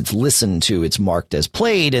 because once it's listened to, it's marked as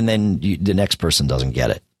played, and then the next person doesn't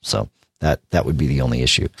get it. So that would be the only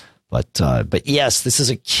issue. But yes, this is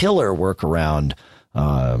a killer workaround,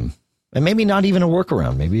 and maybe not even a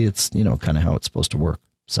workaround. Maybe it's, kind of how it's supposed to work.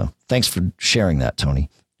 So thanks for sharing that, Tony.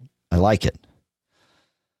 I like it.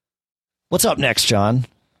 What's up next, John?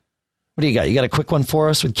 What do you got? You got a quick one for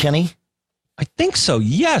us with Kenny? I think so.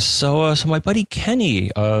 Yes. So my buddy Kenny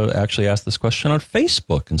actually asked this question on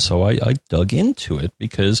Facebook, and so I dug into it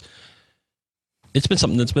because it's been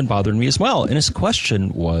something that's been bothering me as well. And his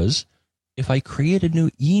question was, if I create a new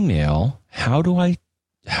email, how do I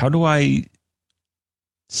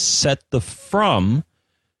set the from?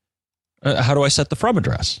 How do I set the from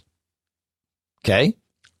address? Okay.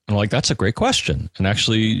 I'm like, that's a great question. And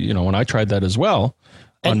actually, when I tried that as well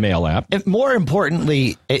on Mail app. And more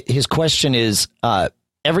importantly, his question is,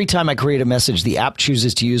 every time I create a message, the app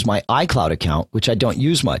chooses to use my iCloud account, which I don't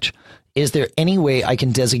use much. Is there any way I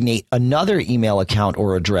can designate another email account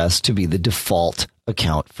or address to be the default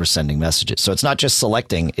account for sending messages? So it's not just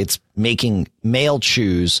selecting, it's making Mail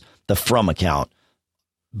choose the from account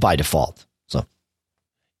by default. So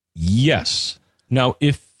yes. Now,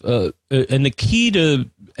 if and the key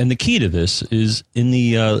to this is in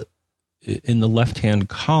the left-hand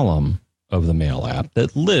column of the Mail app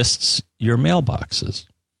that lists your mailboxes.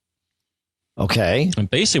 Okay. And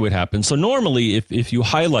basically what happens, so normally if you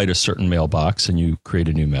highlight a certain mailbox and you create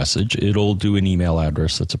a new message, it'll do an email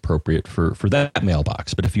address that's appropriate for that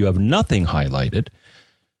mailbox. But if you have nothing highlighted,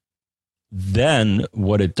 then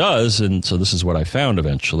what it does, and so this is what I found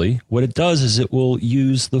eventually, what it does is it will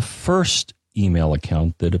use the first email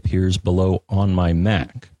account that appears below on my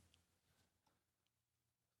Mac.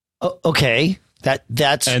 Okay.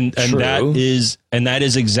 That's and true. that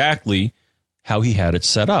is exactly how he had it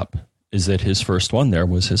set up, is that his first one there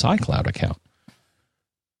was his iCloud account.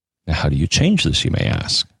 Now, how do you change this, you may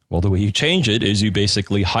ask? Well, the way you change it is you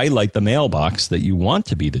basically highlight the mailbox that you want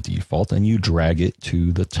to be the default and you drag it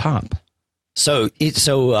to the top. So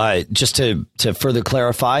just to further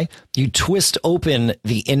clarify, you twist open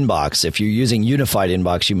the inbox. If you're using Unified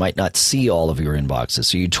Inbox, you might not see all of your inboxes.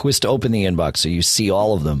 So you twist open the inbox so you see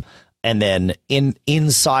all of them. And then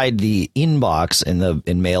inside the inbox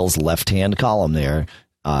in Mail's left-hand column there,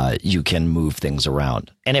 you can move things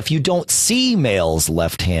around. And if you don't see Mail's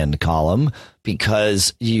left-hand column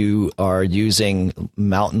because you are using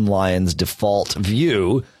Mountain Lion's default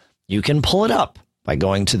view, you can pull it up by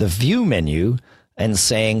going to the View menu and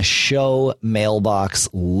saying Show Mailbox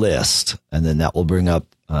List. And then that will bring up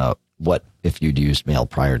what, if you'd used Mail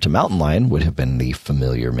prior to Mountain Lion, would have been the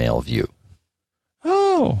familiar Mail view.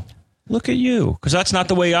 Oh, look at you. Because that's not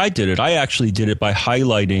the way I did it. I actually did it by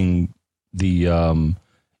highlighting the...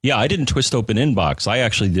 I didn't twist open inbox. I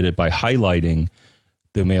actually did it by highlighting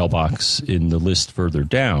the mailbox in the list further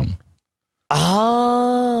down.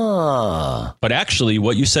 Ah. But actually,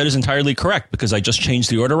 what you said is entirely correct, because I just changed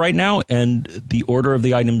the order right now, and the order of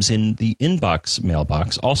the items in the inbox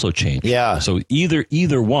mailbox also changed. Yeah. So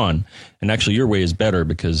either one, and actually your way is better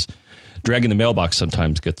because dragging the mailbox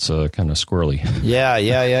sometimes gets kind of squirrely.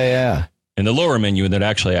 Yeah. In the lower menu, and then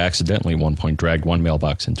actually I accidentally at one point dragged one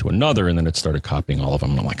mailbox into another, and then it started copying all of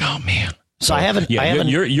them. And I'm like, oh man. So I haven't.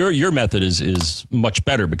 Your method is much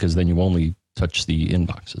better because then you only touch the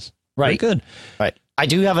inboxes. Right. Very good. Right. I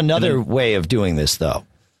do have another way of doing this though.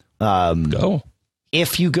 Go.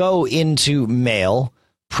 If you go into Mail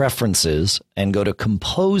Preferences and go to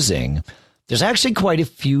Composing, there's actually quite a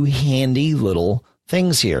few handy little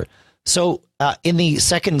things here. So in the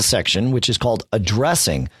second section, which is called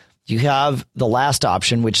Addressing, you have the last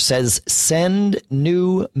option, which says Send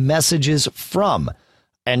New Messages From.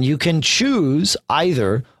 And you can choose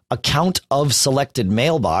either account of selected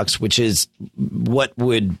mailbox, which is what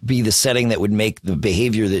would be the setting that would make the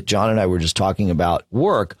behavior that John and I were just talking about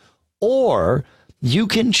work, or you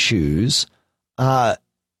can choose a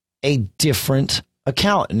different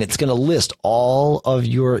account, and it's going to list all of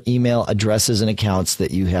your email addresses and accounts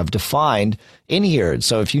that you have defined in here.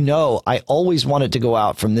 So if you know, I always want it to go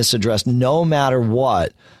out from this address no matter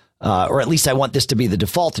what, or at least I want this to be the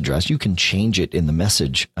default address, you can change it in the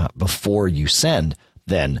message before you send.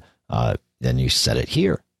 Then you set it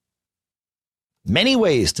here. Many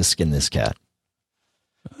ways to skin this cat.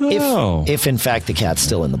 Oh. If in fact the cat's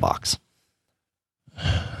still in the box.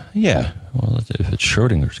 Yeah. Well, if it's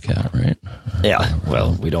Schrodinger's cat, right? Yeah.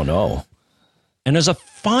 Well, we don't know. And as a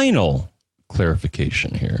final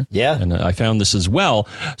clarification here. Yeah. And I found this as well.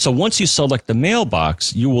 So once you select the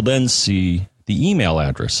mailbox, you will then see the email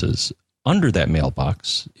addresses under that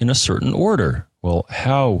mailbox in a certain order. Well,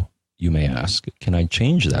 how, you may ask, can I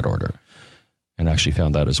change that order? And I actually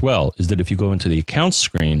found that as well, is that if you go into the accounts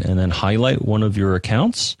screen and then highlight one of your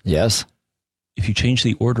accounts, yes, if you change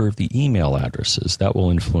the order of the email addresses, that will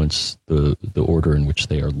influence the order in which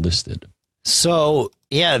they are listed. So,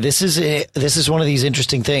 yeah, this is one of these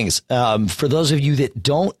interesting things. For those of you that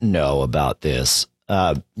don't know about this,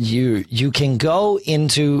 you can go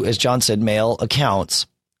into, as John said, Mail accounts,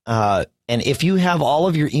 and if you have all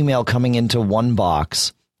of your email coming into one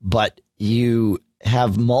box, but you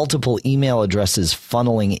have multiple email addresses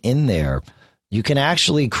funneling in there, you can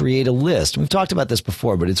actually create a list. We've talked about this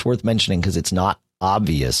before, but it's worth mentioning because it's not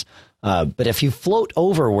obvious. But if you float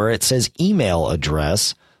over where it says email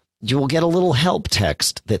address, you will get a little help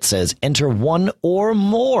text that says enter one or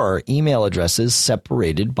more email addresses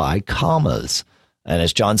separated by commas. And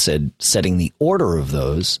as John said, setting the order of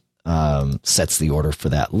those sets the order for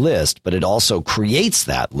that list, but it also creates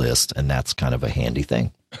that list. And that's kind of a handy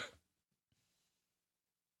thing.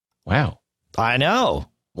 Wow. I know.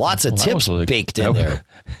 Lots of tips baked in there.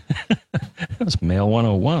 That was Mail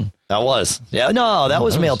 101. That was. Yeah, no, that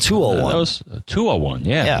was Mail 201. That was 201.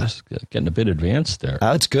 Yeah. Just getting a bit advanced there.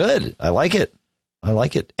 It's good. I like it.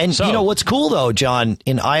 And you know what's cool, though, John?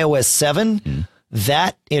 In iOS 7,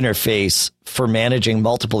 that interface for managing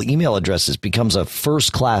multiple email addresses becomes a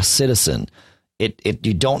first-class citizen.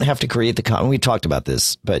 You don't have to create the comma. We talked about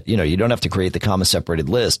this, but you don't have to create the comma-separated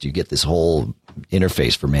list. You get this whole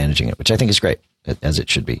interface for managing it, which I think is great, as it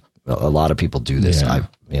should be. A lot of people do this. Yeah.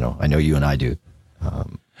 I know you and I do.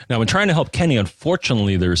 Now, in trying to help Kenny,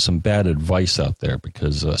 unfortunately, there's some bad advice out there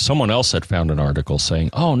because someone else had found an article saying,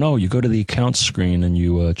 oh, no, you go to the accounts screen and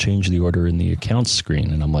you change the order in the accounts screen.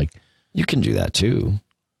 And I'm like, you can do that, too.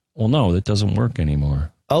 Well, no, that doesn't work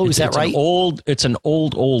anymore. Oh, is that right? It's an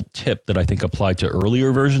old tip that I think applied to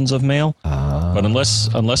earlier versions of Mail. But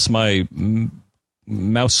unless my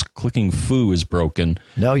mouse clicking foo is broken,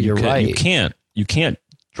 no, you're right. You can't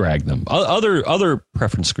drag them. Other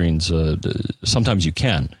preference screens, sometimes you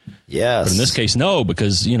can. Yes. But in this case, no,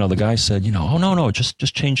 because the guy said, oh no,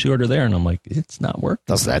 just change the order there, and I'm like, it's not working.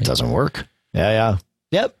 That doesn't work. Yeah.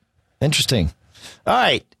 Yep. Interesting. All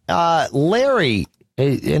right, Larry.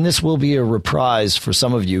 And this will be a reprise for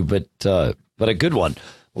some of you, but a good one.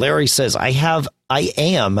 Larry says, I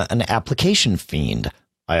am an application fiend.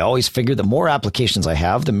 I always figure the more applications I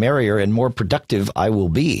have, the merrier and more productive I will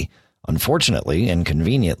be. Unfortunately and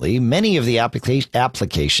conveniently, many of the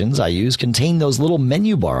applications I use contain those little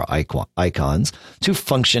menu bar icons to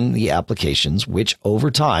function the applications, which over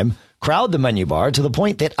time crowd the menu bar to the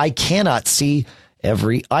point that I cannot see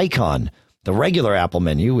every icon. The regular Apple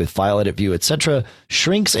menu with file, edit, view, etc.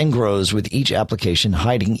 shrinks and grows with each application,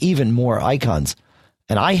 hiding even more icons.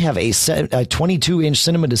 And I have a 22-inch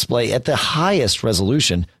cinema display at the highest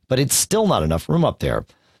resolution, but it's still not enough room up there.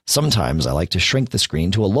 Sometimes I like to shrink the screen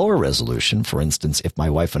to a lower resolution. For instance, if my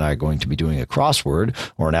wife and I are going to be doing a crossword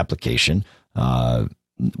or an application, or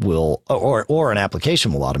an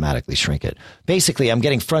application will automatically shrink it. Basically, I'm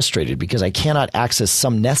getting frustrated because I cannot access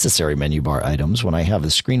some necessary menu bar items when I have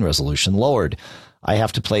the screen resolution lowered. I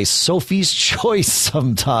have to play Sophie's Choice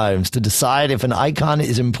sometimes to decide if an icon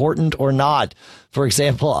is important or not. For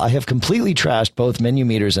example, I have completely trashed both menu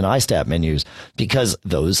meters and iStat menus because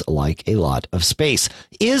those like a lot of space.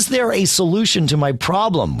 Is there a solution to my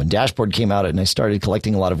problem? When Dashboard came out and I started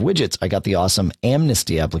collecting a lot of widgets, I got the awesome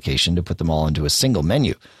Amnesty application to put them all into a single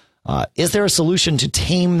menu. Is there a solution to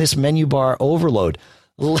tame this menu bar overload?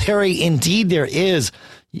 Larry, indeed there is.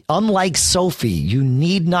 Unlike Sophie, you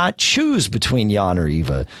need not choose between Jan or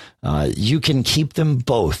Eva. You can keep them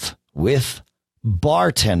both with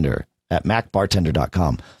Bartender at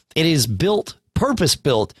macbartender.com. It is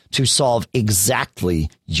purpose-built to solve exactly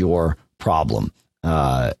your problem.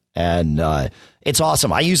 And it's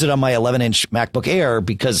awesome. I use it on my 11-inch MacBook Air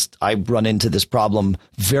because I run into this problem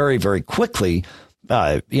very, very quickly.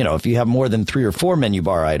 If you have more than 3 or 4 menu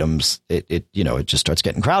bar items, it just starts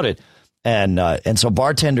getting crowded. And so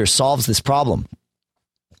Bartender solves this problem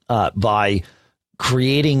by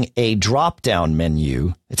creating a drop-down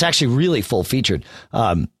menu. It's actually really full-featured.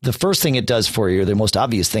 The first thing it does for you, the most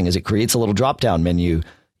obvious thing, is it creates a little drop-down menu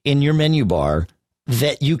in your menu bar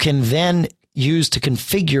that you can then use to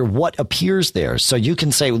configure what appears there. So you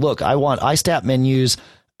can say, look, I want iStat menus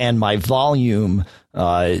and my volume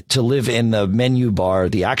to live in the menu bar,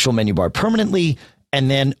 the actual menu bar permanently, and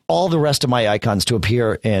then all the rest of my icons to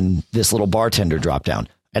appear in this little Bartender dropdown.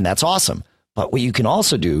 And that's awesome. But what you can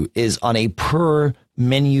also do is on a per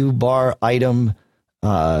menu bar item,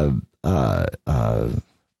 per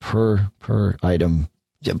item,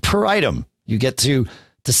 you get to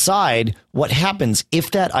decide what happens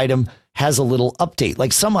if that item has a little update.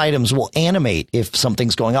 Like some items will animate if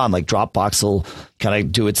something's going on, like Dropbox will kind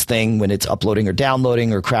of do its thing when it's uploading or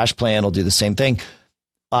downloading, or CrashPlan will do the same thing.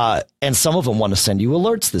 And some of them want to send you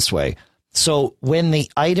alerts this way. So when the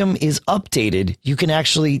item is updated, you can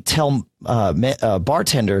actually tell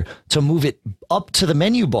Bartender to move it up to the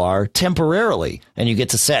menu bar temporarily. And you get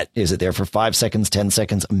to set, is it there for 5 seconds, 10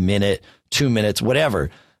 seconds, a minute, 2 minutes, whatever.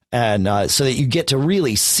 And so that you get to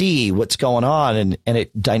really see what's going on, and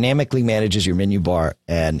it dynamically manages your menu bar,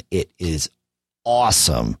 and it is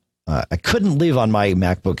awesome. I couldn't live on my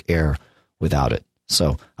MacBook Air without it.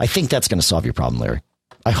 So I think that's going to solve your problem, Larry.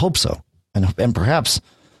 I hope so. And perhaps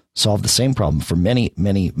solve the same problem for many,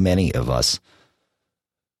 many, many of us.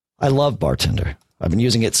 I love Bartender. I've been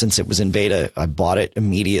using it since it was in beta. I bought it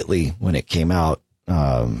immediately when it came out.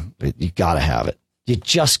 You got to have it. You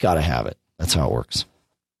just got to have it. That's how it works.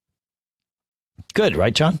 Good,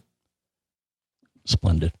 right, John?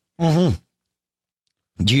 Splendid. Mm-hmm.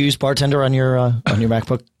 Do you use Bartender on your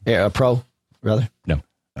MacBook Pro, rather? No.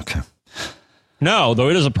 Okay. No, though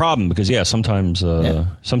it is a problem because sometimes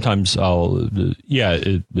I'll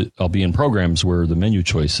be in programs where the menu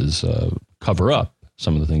choices cover up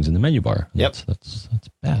some of the things in the menu bar. Yep, that's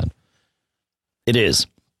bad. It is.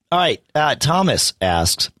 All right. Thomas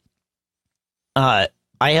asks, I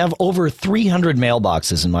have over 300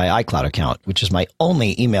 mailboxes in my iCloud account, which is my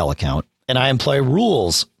only email account, and I employ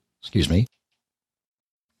rules. Excuse me.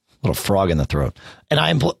 Little frog in the throat.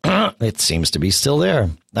 And it seems to be still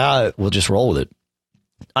there. We'll just roll with it.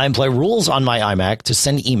 I employ rules on my iMac to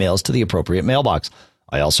send emails to the appropriate mailbox.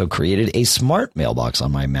 I also created a smart mailbox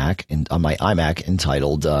on my Mac and on my iMac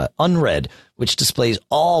entitled Unread, which displays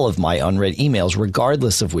all of my unread emails,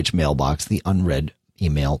 regardless of which mailbox the unread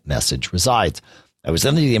email message resides. I was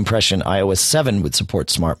under the impression iOS 7 would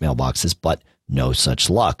support smart mailboxes, but no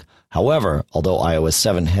such luck. However, although iOS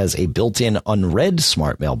 7 has a built-in unread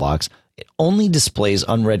smart mailbox, it only displays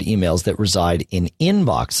unread emails that reside in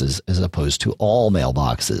inboxes as opposed to all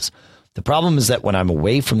mailboxes. The problem is that when I'm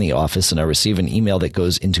away from the office and I receive an email that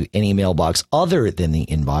goes into any mailbox other than the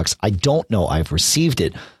inbox, I don't know I've received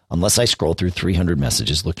it unless I scroll through 300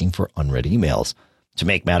 messages looking for unread emails. To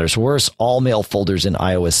make matters worse, all mail folders in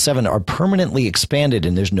iOS 7 are permanently expanded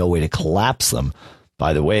and there's no way to collapse them.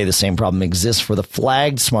 By the way, the same problem exists for the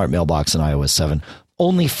flagged smart mailbox in iOS 7.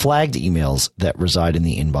 Only flagged emails that reside in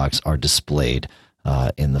the inbox are displayed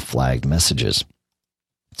in the flagged messages.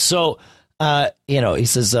 So, he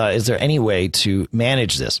says, is there any way to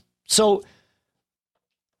manage this? So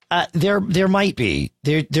there might be.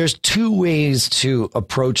 There's two ways to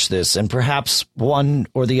approach this, and perhaps one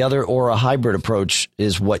or the other or a hybrid approach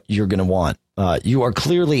is what you're going to want. You are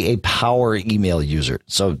clearly a power email user,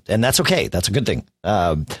 and that's okay. That's a good thing.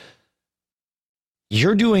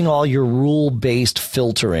 You're doing all your rule-based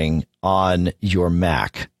filtering on your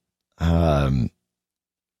Mac.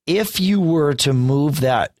 If you were to move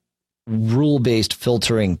that rule-based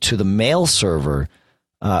filtering to the mail server,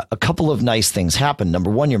 a couple of nice things happen.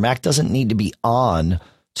 Number one, your Mac doesn't need to be on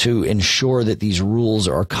to ensure that these rules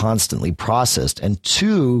are constantly processed. And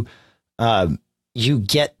two, you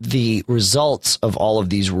get the results of all of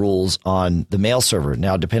these rules on the mail server.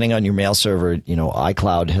 Now, depending on your mail server,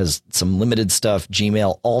 iCloud has some limited stuff.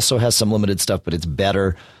 Gmail also has some limited stuff, but it's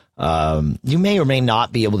better. You may or may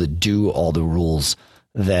not be able to do all the rules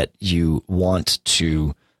that you want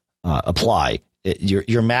to apply.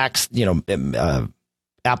 Your Mac's,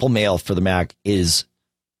 Apple Mail for the Mac is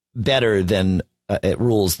better than at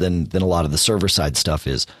rules than a lot of the server side stuff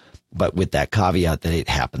is, but with that caveat that it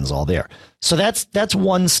happens all there. So that's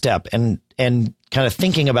one step, and kind of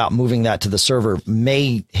thinking about moving that to the server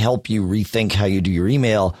may help you rethink how you do your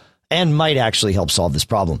email and might actually help solve this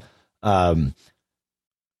problem.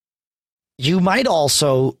 You might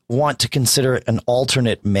also want to consider an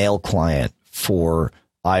alternate mail client for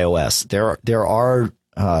iOS. There are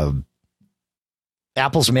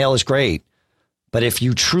Apple's Mail is great, but if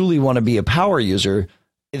you truly want to be a power user,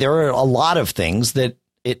 there are a lot of things that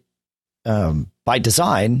it by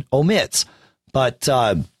design omits. But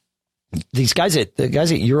the guys at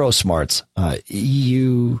Eurosmarts,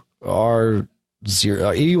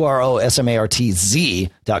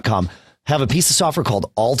 EUROSMARTZ.com, have a piece of software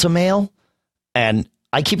called Ultimail, and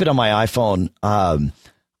I keep it on my iPhone.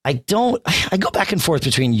 I go back and forth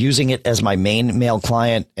between using it as my main mail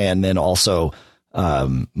client and then also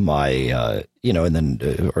my and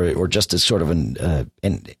then or just as sort of an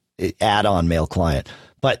add-on mail client.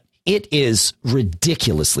 But it is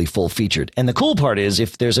ridiculously full featured. And the cool part is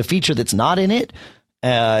if there's a feature that's not in it,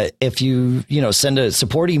 if you send a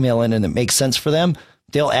support email in and it makes sense for them,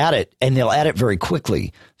 they'll add it, and they'll add it very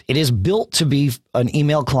quickly. It is built to be an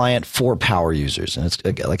email client for power users. And it's,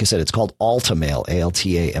 like I said, it's called Ultimail,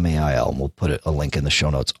 Altamail. And we'll put a link in the show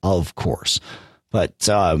notes, of course. But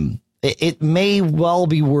it may well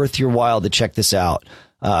be worth your while to check this out.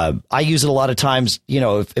 I use it a lot of times.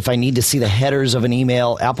 If I need to see the headers of an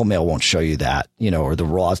email, Apple Mail won't show you that, or the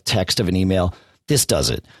raw text of an email. This does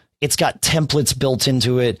it. It's got templates built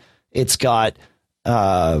into it. It's got,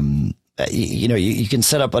 you can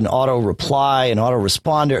set up an auto reply, an auto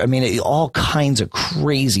responder. I mean, all kinds of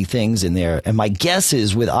crazy things in there. And my guess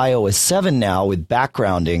is with iOS 7 now, with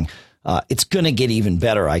backgrounding, It's going to get even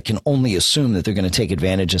better. I can only assume that they're going to take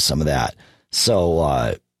advantage of some of that.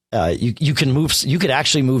 So you could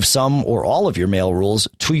actually move some or all of your mail rules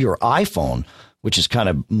to your iPhone, which is kind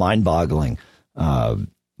of mind-boggling.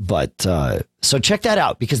 So check that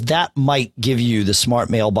out, because that might give you the smart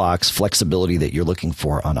mailbox flexibility that you're looking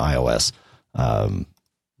for on iOS.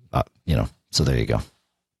 So there you go.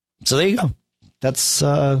 That's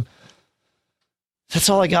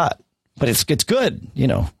all I got, but it's good.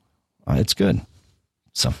 It's good.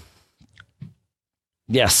 So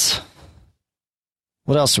yes.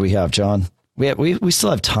 What else do we have, John? We still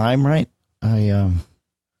have time, right?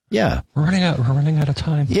 Yeah, we're running out of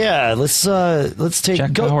time. Yeah, let's take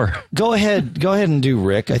Jack Bauer. Go ahead and do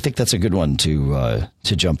Rick. I think that's a good one to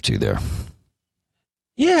jump to there.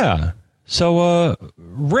 Yeah. So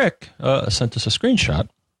Rick sent us a screenshot,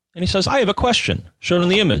 and he says, "I have a question. Shown in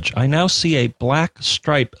the image, I now see a black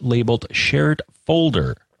stripe labeled shared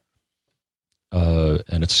folder,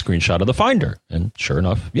 and it's a screenshot of the Finder. And sure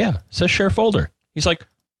enough, yeah, it says share folder." He's like,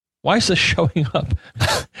 "Why is this showing up?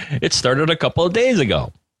 It started a couple of days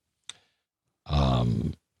ago."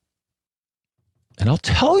 And I'll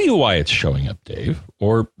tell you why it's showing up, Dave.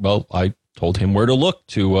 I told him where to look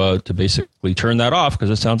to basically turn that off, because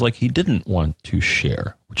it sounds like he didn't want to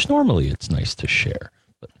share, which normally it's nice to share.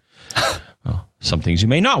 But some things you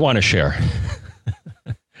may not want to share.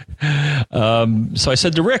 So I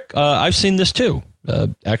said to Rick, I've seen this too.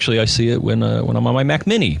 Actually, I see it when I'm on my Mac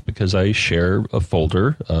Mini, because I share a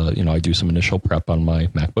folder. I do some initial prep on my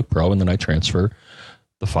MacBook Pro, and then I transfer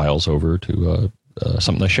the files over to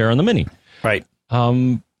something I share on the Mini. Right.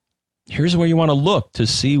 Here's where you want to look to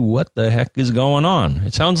see what the heck is going on.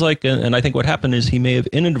 It sounds like, and I think what happened is he may have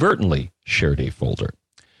inadvertently shared a folder.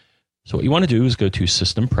 So what you want to do is go to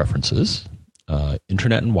System Preferences,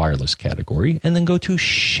 Internet and Wireless category, and then go to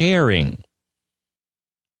Sharing.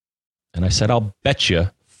 And I said, I'll bet you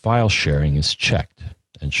file sharing is checked.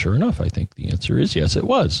 And sure enough, I think the answer is yes, it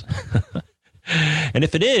was. And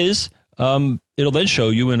if it is, it'll then show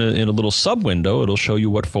you in a little sub window. It'll show you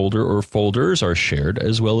what folder or folders are shared,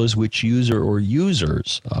 as well as which user or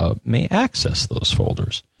users may access those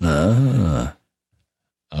folders. So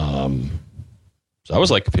I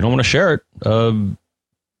was like, if you don't want to share it,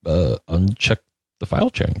 uncheck the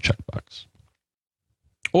file sharing checkbox,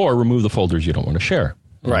 or remove the folders you don't want to share.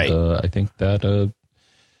 Right. And, I think that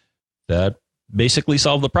basically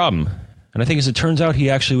solved the problem. And I think, as it turns out, he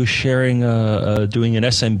actually was sharing, doing an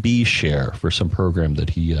SMB share for some program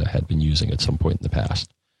that he had been using at some point in the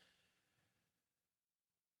past.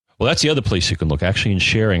 Well, that's the other place you can look. Actually, in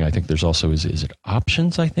sharing, I think there's also, is it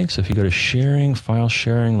options, I think? So if you go to sharing, file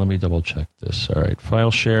sharing, let me double check this. All right,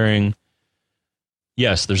 file sharing.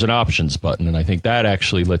 Yes, there's an options button, and I think that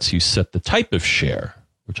actually lets you set the type of share,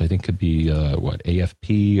 which I think could be,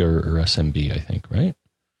 AFP or SMB, I think, right?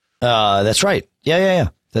 That's right. Yeah.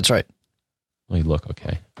 That's right. Let me look.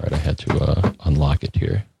 Okay. All right. I had to unlock it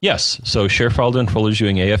here. Yes. So share folder and folders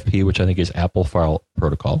using AFP, which I think is Apple File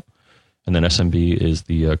Protocol. And then SMB is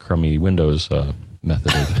the crummy Windows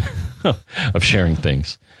method of sharing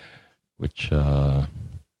things, which, and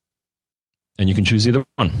you can choose either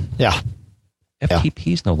one. Yeah.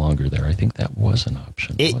 FTP is no longer there. I think that was an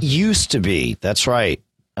option. It used to be. That's right.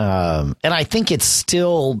 And I think it's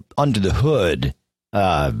still under the hood.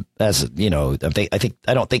 As you know,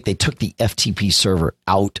 I don't think they took the FTP server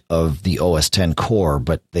out of the OS X core,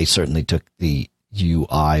 but they certainly took the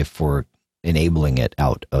UI for enabling it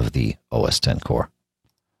out of the OS X core.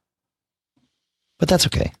 But that's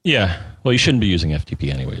okay. Yeah. Well, you shouldn't be using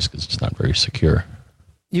FTP anyways, because it's not very secure.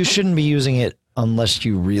 You shouldn't be using it unless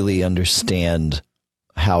you really understand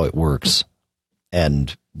how it works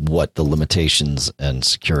and what the limitations and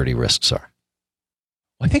security risks are.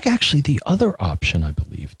 I think actually the other option, I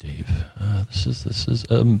believe, Dave, this is,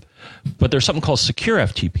 but there's something called Secure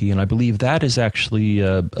FTP, and I believe that is actually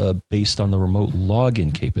based on the remote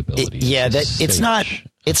login capability. It's not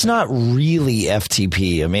really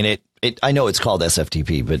FTP. I mean, I know it's called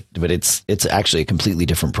SFTP, but it's actually a completely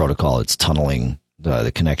different protocol. It's tunneling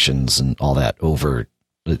the connections and all that over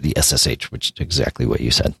the SSH, which is exactly what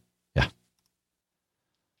you said. Yeah.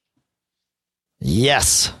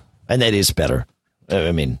 Yes, and that is better.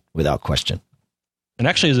 I mean, without question. And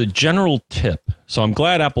actually, as a general tip, so I'm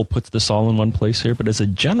glad Apple puts this all in one place here, but as a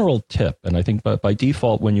general tip, and I think by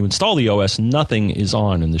default, when you install the OS, nothing is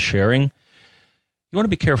on in the sharing. You want to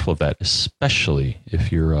be careful of that, especially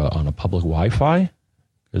if you're on a public Wi-Fi.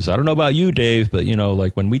 Because I don't know about you, Dave, but,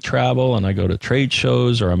 like when we travel and I go to trade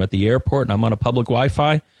shows or I'm at the airport and I'm on a public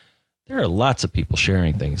Wi-Fi, there are lots of people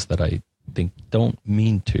sharing things that I don't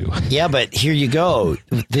mean to. Yeah, but here you go.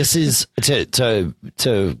 This is to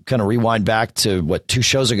kind of rewind back to 2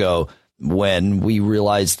 shows ago when we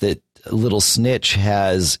realized that Little Snitch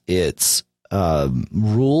has its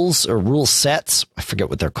rules or rule sets. I forget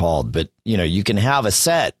what they're called, but you can have a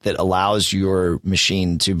set that allows your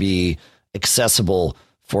machine to be accessible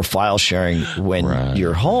for file sharing when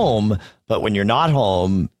you're home. But when you're not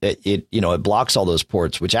home, it blocks all those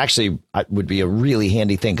ports, which actually would be a really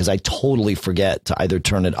handy thing because I totally forget to either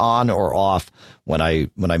turn it on or off when I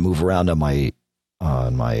move around on my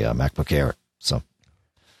MacBook Air. So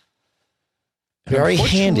very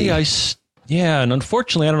handy. And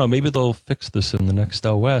unfortunately, I don't know. Maybe they'll fix this in the next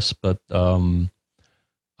OS, but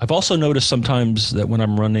I've also noticed sometimes that when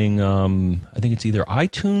I'm running, I think it's either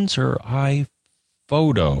iTunes or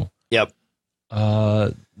iPhoto. Yep.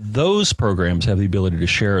 Those programs have the ability to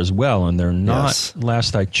share as well, and they're not,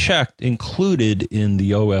 last I checked, included in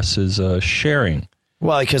the OS's sharing.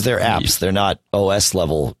 Well, because they're apps. They're not OS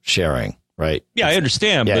level sharing, right? Yeah, I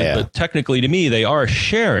understand, but technically to me, they are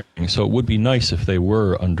sharing, so it would be nice if they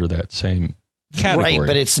were under that same category. Right,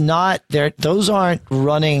 but it's not there. Those aren't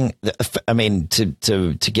running. I mean,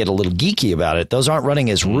 to get a little geeky about it, those aren't running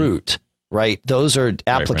as root. Right. Those are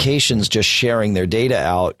applications just sharing their data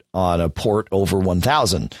out on a port over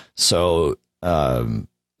 1000. So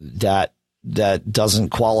that doesn't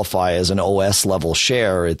qualify as an OS level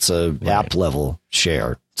share. It's a app level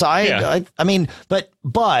share. So I mean, but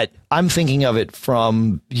I'm thinking of it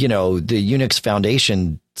from, the Unix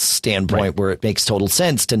Foundation standpoint where it makes total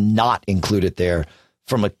sense to not include it there.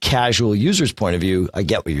 From a casual user's point of view, I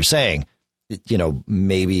get what you're saying.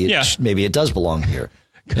 Maybe it does belong here.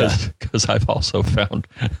 Because I've also found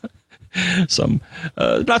some,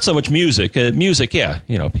 not so much music. Music,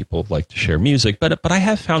 people like to share music, but I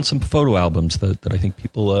have found some photo albums that I think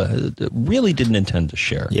people really didn't intend to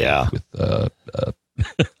share. Yeah, with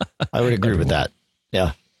I would agree with that.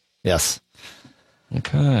 Yeah. Yes.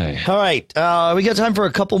 Okay. All right. We got time for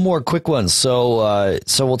a couple more quick ones. So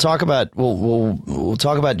we'll talk about we'll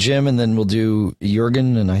talk about Jim, and then we'll do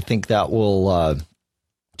Jurgen, and I think that will.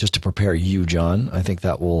 Just to prepare you, John, I think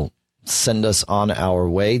that will send us on our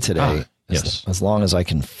way today. As long as I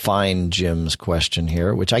can find Jim's question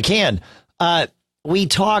here, which I can. We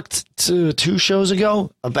talked 2 shows ago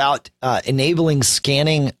about enabling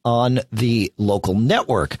scanning on the local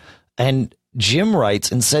network. And Jim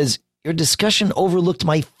writes and says, your discussion overlooked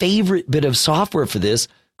my favorite bit of software for this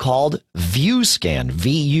called VueScan,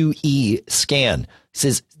 VUE scan. He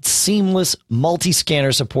says, seamless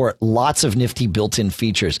multi-scanner support, lots of nifty built-in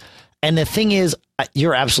features. And the thing is,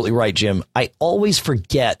 you're absolutely right, Jim. I always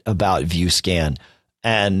forget about VueScan.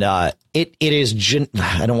 And it is,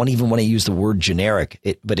 I don't even want to use the word generic,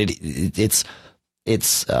 but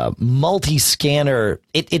it's multi-scanner.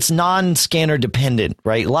 It's non-scanner dependent,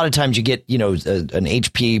 right? A lot of times you get, an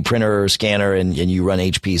HP printer or scanner and you run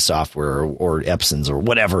HP software or Epson's or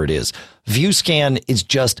whatever it is. VueScan is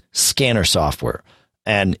just scanner software.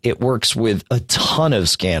 And it works with a ton of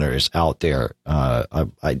scanners out there. I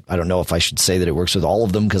don't know if I should say that it works with all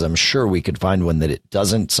of them, because I'm sure we could find one that it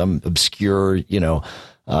doesn't, some obscure,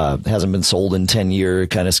 hasn't been sold in 10-year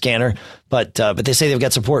kind of scanner. But they say they've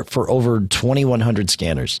got support for over 2,100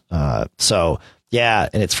 scanners. So, yeah,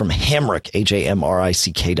 and it's from Hamrick,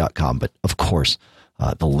 HAMRICK.com. But, of course,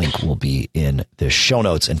 the link will be in the show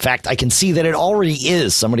notes. In fact, I can see that it already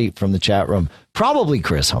is. Somebody from the chat room, probably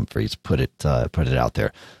Chris Humphreys, put it out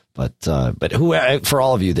there. But who, for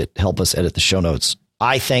all of you that help us edit the show notes,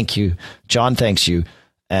 I thank you. John thanks you.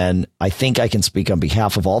 And I think I can speak on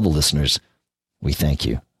behalf of all the listeners. We thank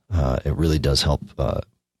you. It really does help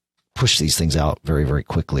push these things out very, very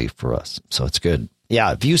quickly for us. So it's good.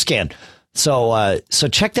 Yeah, VueScan. So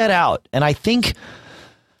check that out. And I think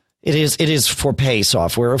it is for pay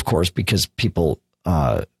software, of course, because people,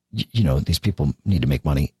 these people need to make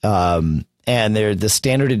money. And they're the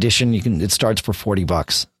standard edition. It starts for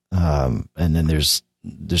 $40. And then there's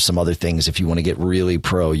some other things. If you want to get really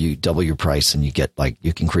pro, you double your price and you get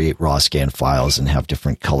you can create raw scan files and have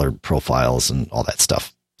different color profiles and all that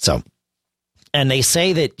stuff. So, and they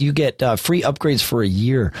say that you get free upgrades for a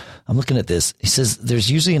year. I'm looking at this. He says there's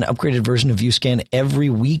usually an upgraded version of VueScan every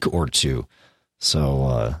week or two.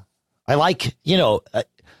 So, I like,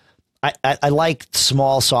 I like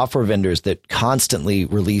small software vendors that constantly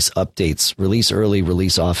release updates, release early,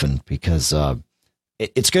 release often, because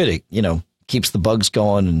it's good. It, keeps the bugs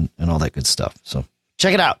going and all that good stuff. So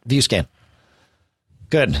check it out. VueScan.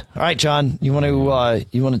 Good. All right, John, you want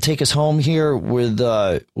to take us home here with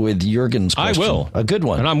Jurgen's question? I will. A good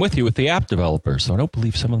one. And I'm with you with the app developers. So I don't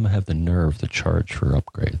believe some of them have the nerve to charge for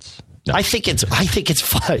upgrades. No. I think it's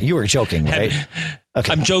fun. You were joking, right?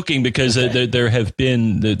 Okay. I'm joking because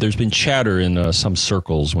there's been chatter in some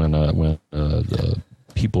circles when the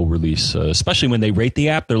people release, especially when they rate the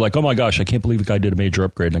app. They're like, "Oh my gosh, I can't believe the guy did a major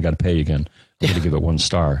upgrade and I got to pay again. I'm going to give it 1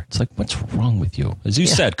 star." It's like, what's wrong with you? As you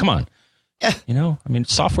said, come on. Yeah. You know, I mean,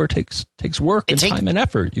 software takes work and time and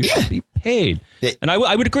effort. You should be paid. And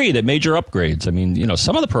I would agree that major upgrades, I mean, you know,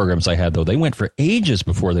 some of the programs I had, though, they went for ages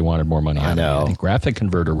before they wanted more money. I know. I think Graphic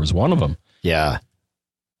Converter was one of them. Yeah.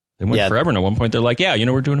 They went forever. And at one point, they're like, yeah, you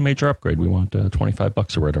know, we're doing a major upgrade. We want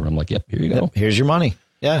 $25 or whatever. I'm like, yep, here you go. Here's your money.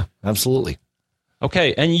 Yeah, absolutely.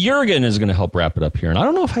 Okay. And Jurgen is going to help wrap it up here. And I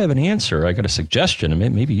don't know if I have an answer. I got a suggestion.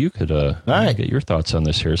 And maybe you could get your thoughts on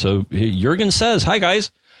this here. So Jurgen says, hi, guys.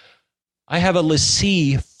 I have a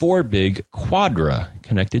LaCie 4-big Quadra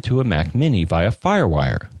connected to a Mac Mini via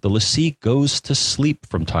FireWire. The LaCie goes to sleep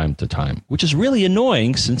from time to time, which is really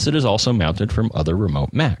annoying since it is also mounted from other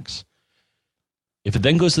remote Macs. If it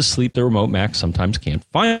then goes to sleep, the remote Mac sometimes can't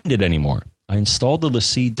find it anymore. I installed the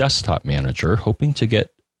LaCie Desktop Manager, hoping to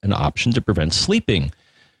get an option to prevent sleeping,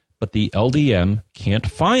 but the LDM can't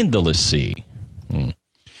find the LaCie.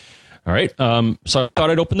 All right, so I thought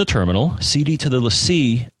I'd open the terminal, CD to the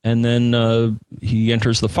LaCie, and then he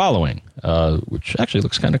enters the following, which actually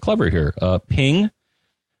looks kind of clever here. Ping,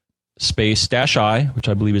 space -I, which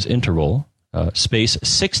I believe is interval, space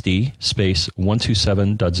 60, space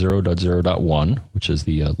 127.0.0.1, which is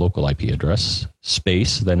the local IP address,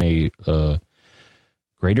 space, then a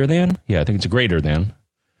greater than? Yeah, I think it's a greater than.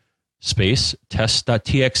 Space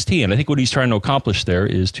test.txt. And I think what he's trying to accomplish there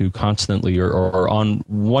is to constantly or on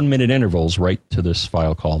 1 minute intervals write to this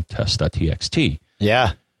file called test.txt.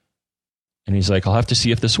 Yeah. And he's like, I'll have to see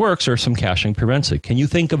if this works or some caching prevents it. Can you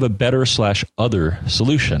think of a better /other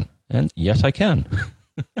solution? And yes, I can.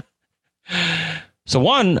 So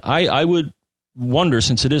one, I would wonder,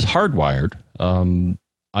 since it is hardwired,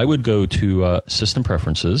 I would go to System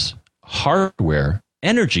Preferences, Hardware,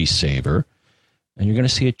 Energy Saver, and you're going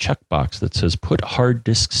to see a checkbox that says put hard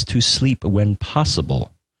disks to sleep when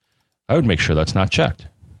possible. I would make sure that's not checked.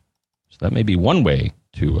 So that may be one way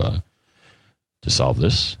to solve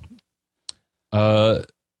this. The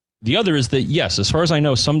other is that, yes, as far as I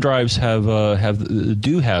know, some drives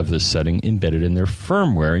do have this setting embedded in their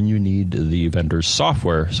firmware, and you need the vendor's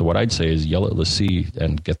software. So what I'd say is yell at LaCie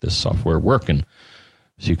and get this software working,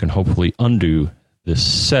 so you can hopefully undo this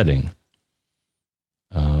setting.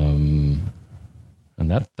 And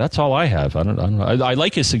that's all I have. I don't know. I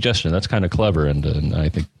like his suggestion. That's kind of clever, and I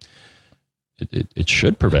think it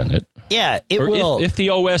should prevent it. Yeah, it will. If the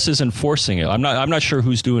OS is enforcing it, I'm not sure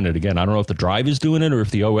who's doing it. Again, I don't know if the drive is doing it or if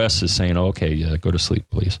the OS is saying, "Okay, go to sleep,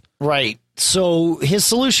 please." Right. So his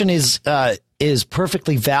solution is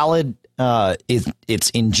perfectly valid. It's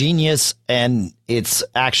ingenious, and it's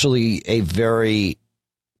actually a very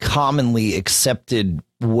commonly accepted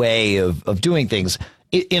way of doing things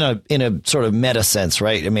in a sort of meta sense,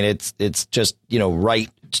 right? I mean, it's just, write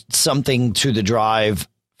something to the drive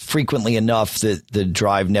frequently enough that the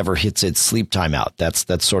drive never hits its sleep timeout.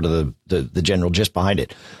 That's sort of the general gist behind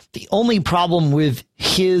it. The only problem with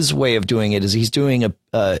his way of doing it is he's doing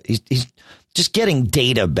he's just getting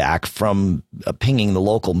data back from pinging the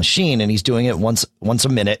local machine, and he's doing it once a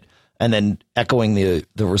minute and then echoing the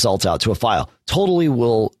results out to a file. Totally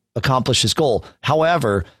will accomplish his goal.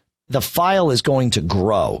 However, the file is going to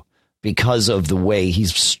grow because of the way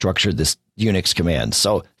he's structured this Unix command.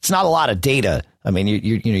 So it's not a lot of data. I mean,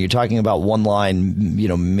 you're talking about one line,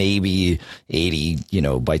 maybe 80,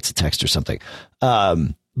 bytes of text or something.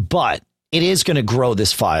 But it is going to grow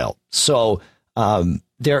this file. So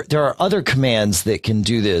there are other commands that can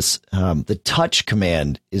do this. The touch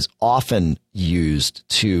command is often used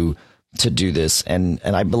to do this. And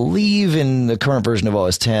I believe in the current version of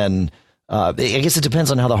OS X, I guess it depends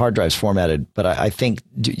on how the hard drive's formatted, but I think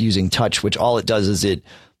using touch, which all it does is it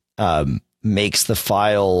makes the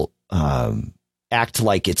file act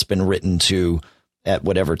like it's been written to at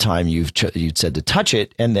whatever time you'd said to touch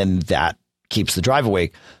it, and then that keeps the drive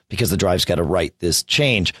awake because the drive's got to write this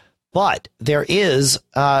change. But there is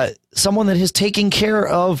someone that is taking care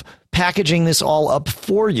of packaging this all up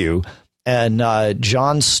for you, and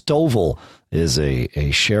John Stovall is a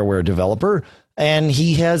shareware developer. And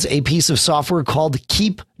he has a piece of software called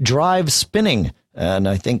Keep Drive Spinning. And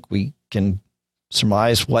I think we can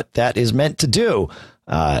surmise what that is meant to do.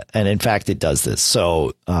 And in fact, it does this.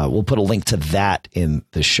 So we'll put a link to that in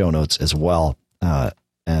the show notes as well.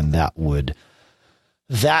 And that would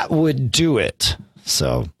do it.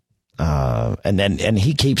 So And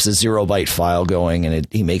he keeps a 0-byte file going, and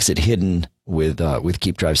he makes it hidden with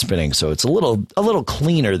Keep Drive Spinning. So it's a little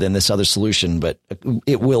cleaner than this other solution, but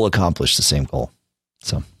it will accomplish the same goal.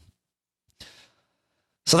 So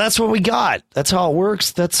that's what we got. That's how it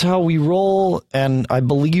works. That's how we roll. And I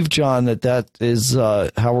believe, John, that is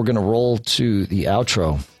how we're going to roll to the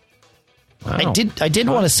outro. Wow. I did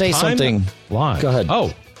want to say something. Why? Go ahead.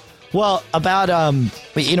 Oh, well, about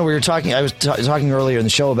we were talking. I was talking earlier in the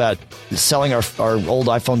show about selling our old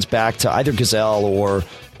iPhones back to either Gazelle or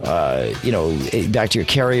back to your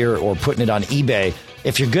carrier, or putting it on eBay.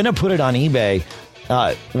 If you're going to put it on eBay,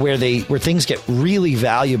 where things get really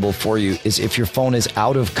valuable for you is if your phone is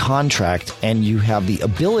out of contract and you have the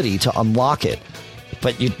ability to unlock it.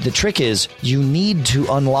 But the trick is you need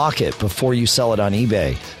to unlock it before you sell it on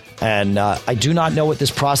eBay. And I do not know what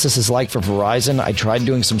this process is like for Verizon. I tried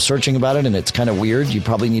doing some searching about it, and it's kind of weird. You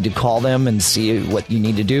probably need to call them and see what you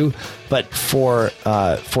need to do. But for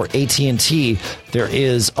AT&T, there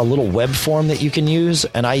is a little web form that you can use,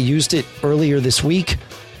 and I used it earlier this week.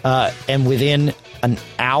 And within an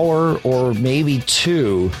hour or maybe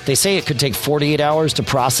two, they say it could take 48 hours to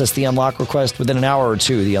process the unlock request. Within an hour or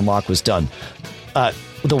two, the unlock was done.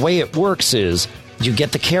 The way it works is you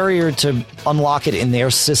get the carrier to unlock it in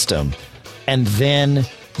their system, and then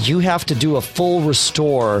you have to do a full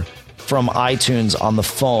restore from iTunes on the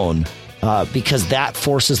phone, because that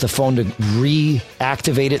forces the phone to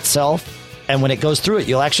reactivate itself. And when it goes through it,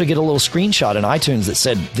 you'll actually get a little screenshot in iTunes that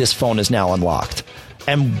said this phone is now unlocked.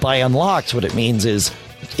 And by unlocked, what it means is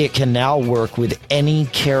it can now work with any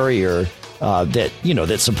carrier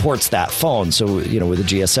that supports that phone. So, with a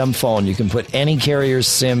GSM phone, you can put any carrier's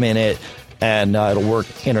SIM in it, and it'll work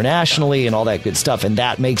internationally and all that good stuff. And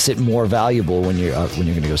that makes it more valuable when you're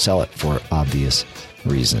going to go sell it for obvious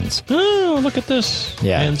reasons. Oh, look at this.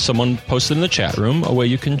 Yeah. And someone posted in the chat room a way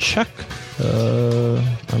you can check. I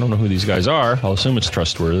don't know who these guys are. I'll assume it's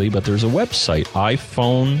trustworthy, but there's a website,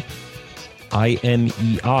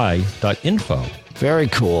 iPhoneIMEI.info. Very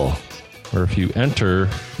cool. Or if you enter,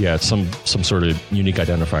 it's some sort of unique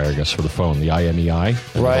identifier, I guess, for the phone, the IMEI.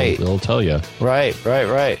 Right. It'll tell you. Right.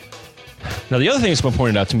 Now, the other thing that's been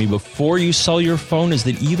pointed out to me before you sell your phone is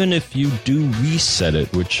that even if you do reset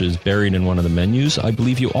it, which is buried in one of the menus, I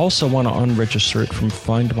believe you also want to unregister it from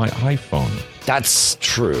Find My iPhone. That's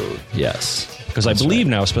true, yes. Because I believe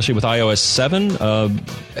now, especially with iOS 7,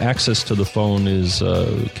 access to the phone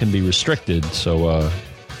can be restricted. So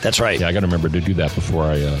that's right. Yeah, I got to remember to do that before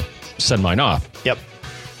I send mine off. Yep.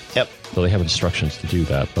 So they have instructions to do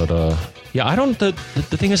that. But I don't. The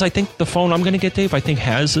thing is, I think the phone I'm going to get, Dave, I think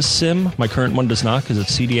has a SIM. My current one does not because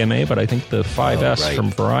it's CDMA. But I think the 5S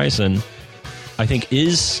from Verizon, I think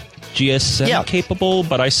is GSM capable,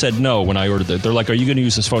 but I said no when I ordered it. They're like, are you going to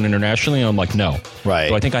use this phone internationally? And I'm like, no. Right.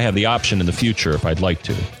 So I think I have the option in the future if I'd like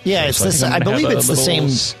to. Yeah, I believe it's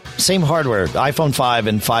the same hardware. iPhone 5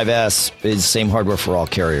 and 5S is same hardware for all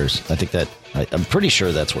carriers. I think that I'm pretty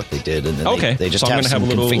sure that's what they did. And then they just have some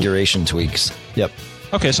configuration tweaks. Yep.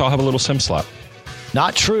 Okay, so I'll have a little SIM slot.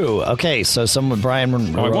 Not true. Okay, so Brian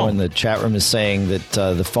Monroe in the chat room is saying that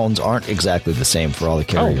the phones aren't exactly the same for all the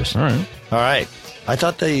carriers. All right. I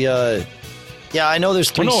thought they... I know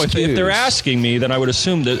there's three SKUs. If they're asking me, then I would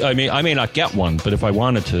assume that... I may not get one, but if I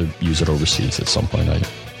wanted to use it overseas at some point, I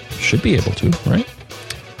should be able to, right?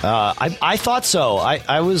 I thought so.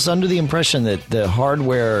 I was under the impression that the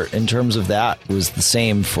hardware in terms of that was the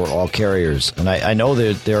same for all carriers. And I know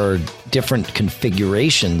that there are different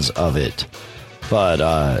configurations of it, but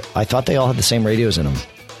I thought they all had the same radios in them.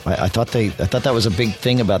 I thought that was a big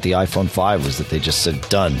thing about the iPhone 5 was that they just said,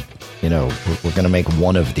 done. We're going to make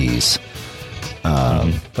one of these.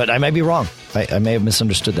 But I may be wrong. I may have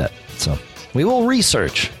misunderstood that. So we will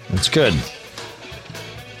research. It's good.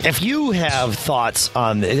 If you have thoughts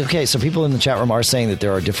on so people in the chat room are saying that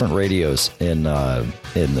there are different radios in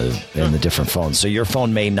the different phones. So your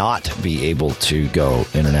phone may not be able to go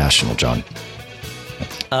international, John.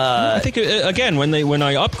 I think again when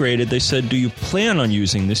I upgraded, they said, "Do you plan on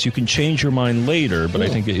using this? You can change your mind later." But I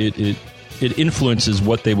think it influences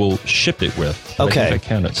what they will ship it with. Okay, I think I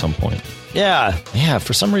can at some point. Yeah.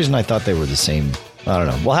 For some reason, I thought they were the same. I don't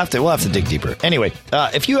know. We'll have to dig deeper. Anyway,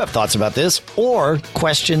 if you have thoughts about this or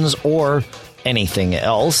questions or anything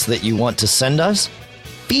else that you want to send us,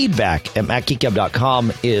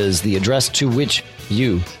 feedback@macgeekgab.com is the address to which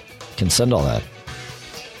you can send all that.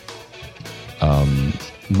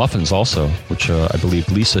 Muffins also, which I believe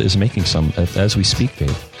Lisa is making some as we speak,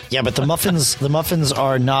 Dave. Yeah, but the muffins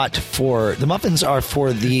are not for the muffins are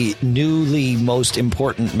for the newly most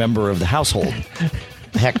important member of the household,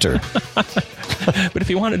 Hector. But if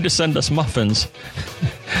you wanted to send us muffins,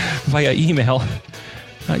 via email,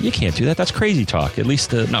 you can't do that. That's crazy talk, at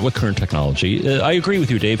least not with current technology. I agree with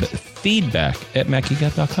you, Dave. Feedback at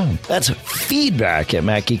MacGeekGab.com. That's feedback at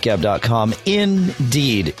MacGeekGab.com.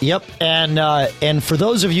 Indeed. Yep. And for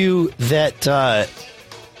those of you that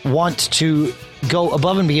want to go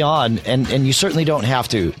above and beyond, and you certainly don't have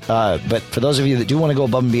to, but for those of you that do want to go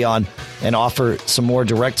above and beyond and offer some more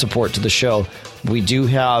direct support to the show, we do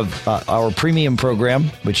have our premium program,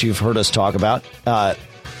 which you've heard us talk about.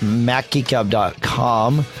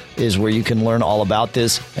 MacGeekGab.com is where you can learn all about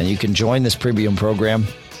this, and you can join this premium program.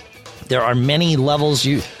 There are many levels.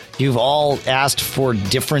 You've all asked for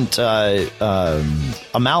different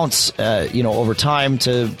amounts, over time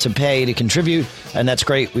to pay, to contribute, and that's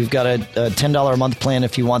great. We've got a $10 a month plan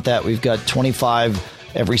if you want that. We've got $25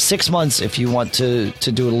 every 6 months if you want to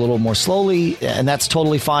do it a little more slowly, and that's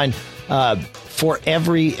totally fine. For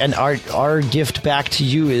every, and our gift back to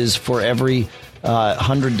you is for every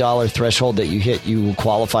 $100 threshold that you hit, you will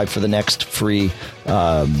qualify for the next free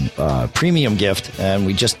premium gift. And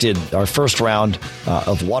we just did our first round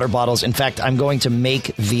of water bottles. In fact, I'm going to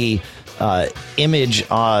make the image,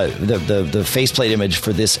 the faceplate image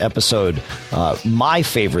for this episode, my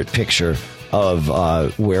favorite picture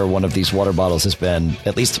of where one of these water bottles has been,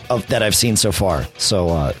 at least that I've seen so far. So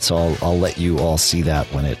I'll let you all see that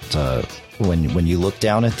when it. When you look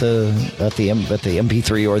down at the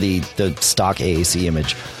MP3 or the stock AAC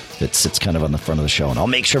image that sits kind of on the front of the show, and I'll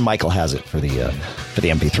make sure Michael has it for the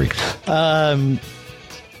MP3.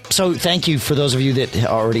 So thank you for those of you that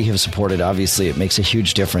already have supported. Obviously, it makes a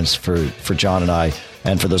huge difference for John and I,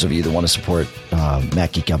 and for those of you that want to support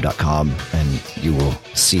MacGeekGab.com, and you will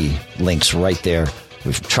see links right there.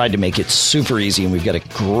 We've tried to make it super easy, and we've got a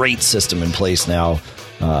great system in place now.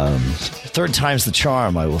 Third time's the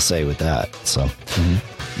charm, I will say, with that. So,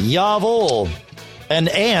 Jawohl.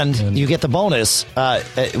 And you get the bonus,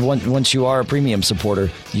 once you are a premium supporter,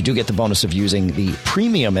 you do get the bonus of using the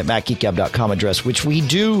premium at MacGeekGab.com address, which we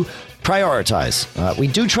do prioritize. We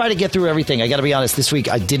do try to get through everything. I got to be honest, this week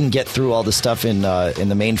I didn't get through all the stuff in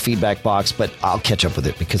the main feedback box, but I'll catch up with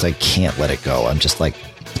it because I can't let it go. I'm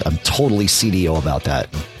totally CDO about that.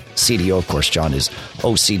 CDO, of course, John, is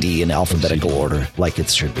OCD in alphabetical order, like it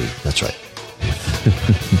should be. That's right.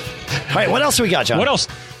 All right, what else we got, John? What else?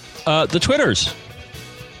 The Twitters.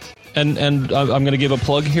 And I'm going to give a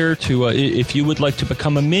plug here to, if you would like to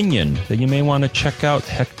become a minion, then you may want to check out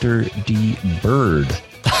Hector D. Bird.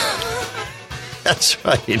 That's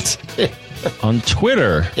right. On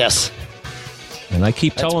Twitter. Yes. And I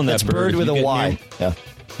keep telling that's that Bird with a Y. Yeah.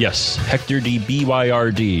 Yes, Hector D.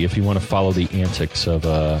 BYRD, if you want to follow the antics of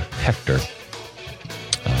Hector.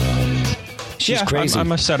 She's crazy.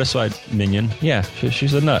 I'm a satisfied minion. Yeah,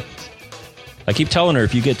 she's a nut. I keep telling her,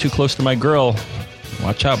 if you get too close to my girl,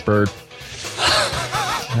 watch out, Bird.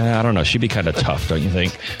 I don't know. She'd be kind of tough, don't you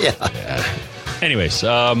think? Yeah. Anyways,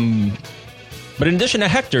 but in addition to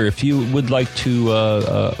Hector, if you would like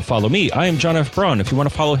to follow me, I am John F. Braun. If you want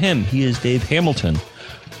to follow him, he is Dave Hamilton.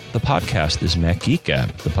 The podcast is Mac Geek Gab.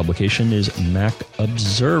 The publication is Mac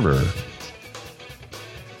Observer.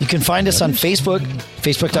 You can find us on Facebook,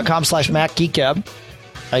 facebook.com/MacGeekGab.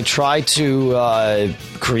 I try to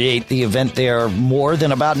create the event there more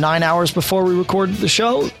than about 9 hours before we record the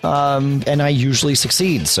show, and I usually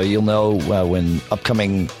succeed. So you'll know when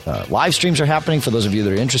upcoming live streams are happening for those of you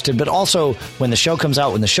that are interested, but also when the show comes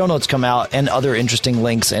out, when the show notes come out, and other interesting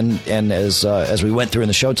links. And as we went through in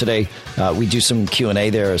the show today, we do some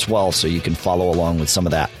Q&A there as well, so you can follow along with some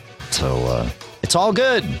of that. So it's all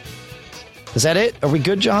good. Is that it? Are we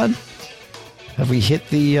good, John? Have we hit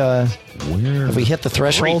the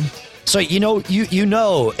threshold? Great. So you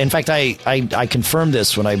know. In fact, I confirmed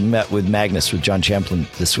this when I met with Magnus, with John Champlin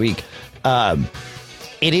this week.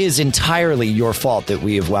 It is entirely your fault that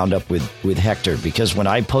we have wound up with Hector, because when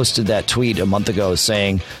I posted that tweet a month ago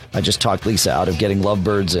saying I just talked Lisa out of getting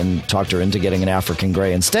lovebirds and talked her into getting an African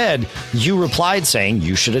gray instead, you replied saying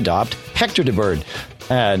you should adopt Hector de Bird.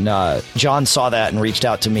 And John saw that and reached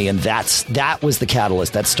out to me, and that was the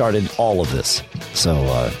catalyst that started all of this.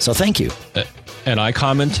 So thank you. And I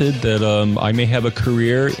commented that I may have a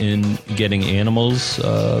career in getting animals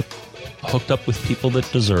hooked up with people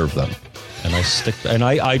that deserve them. And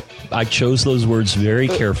I chose those words very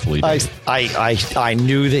carefully. I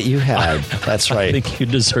knew that you had. That's right. I think you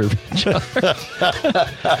deserve it.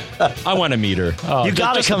 I want to meet her. You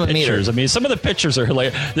got to come and meet her. I mean, some of the pictures are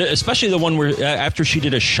hilarious, especially the one where after she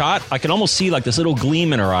did a shot, I can almost see like this little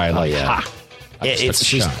gleam in her eye. Like, yeah.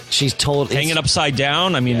 She's totally hanging upside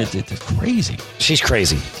down. I mean, yeah. It's crazy. She's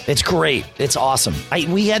crazy. It's great. It's awesome.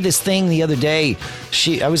 We had this thing the other day.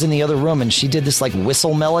 I was in the other room and she did this like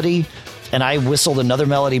whistle melody. and I whistled another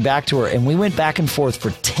melody back to her, and we went back and forth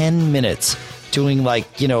for 10 minutes doing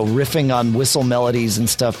riffing on whistle melodies and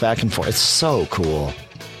stuff back and forth. It's so cool.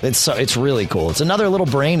 It's really cool. It's another little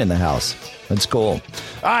brain in the house. It's cool.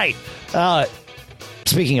 All right.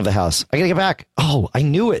 Speaking of the house, I got to get back. Oh, I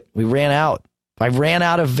knew it. We ran out. I ran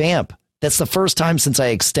out of vamp. That's the first time since I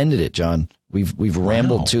extended it, John. We've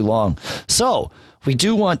rambled too long. So we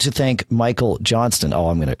do want to thank Michael Johnston. Oh,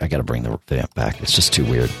 I got to bring the vamp back. It's just too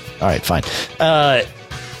weird. All right, fine.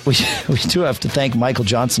 We do have to thank Michael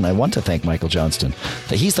Johnston. I want to thank Michael Johnston.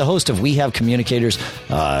 He's the host of We Have Communicators,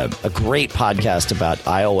 a great podcast about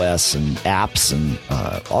iOS and apps and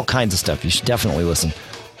all kinds of stuff. You should definitely listen.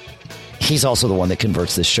 He's also the one that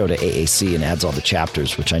converts this show to AAC and adds all the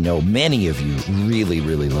chapters, which I know many of you really,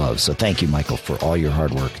 really love. So thank you, Michael, for all your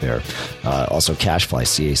hard work there. Also, Cashfly,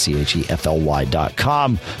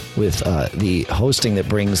 CACHEFLY.com, with the hosting that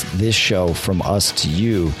brings this show from us to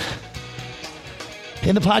you.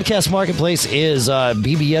 In the podcast marketplace is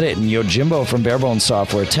BB Edit and Yojimbo from Barebones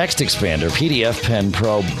Software, Text Expander, PDF Pen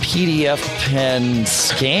Pro, PDF Pen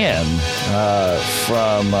Scan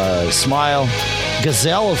from Smile,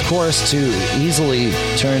 Gazelle, of course, to easily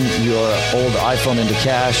turn your old iPhone into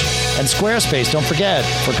cash, and Squarespace. Don't forget,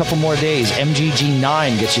 for a couple more days,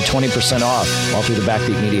 MGG9 gets you 20% off all through the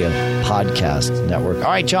Backbeat Media Podcast Network.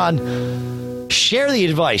 All right, John, share the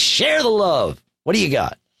advice, share the love. What do you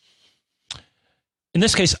got? In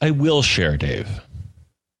this case, I will share, Dave.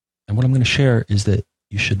 And what I'm going to share is that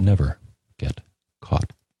you should never get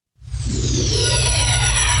caught.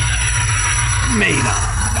 Made up.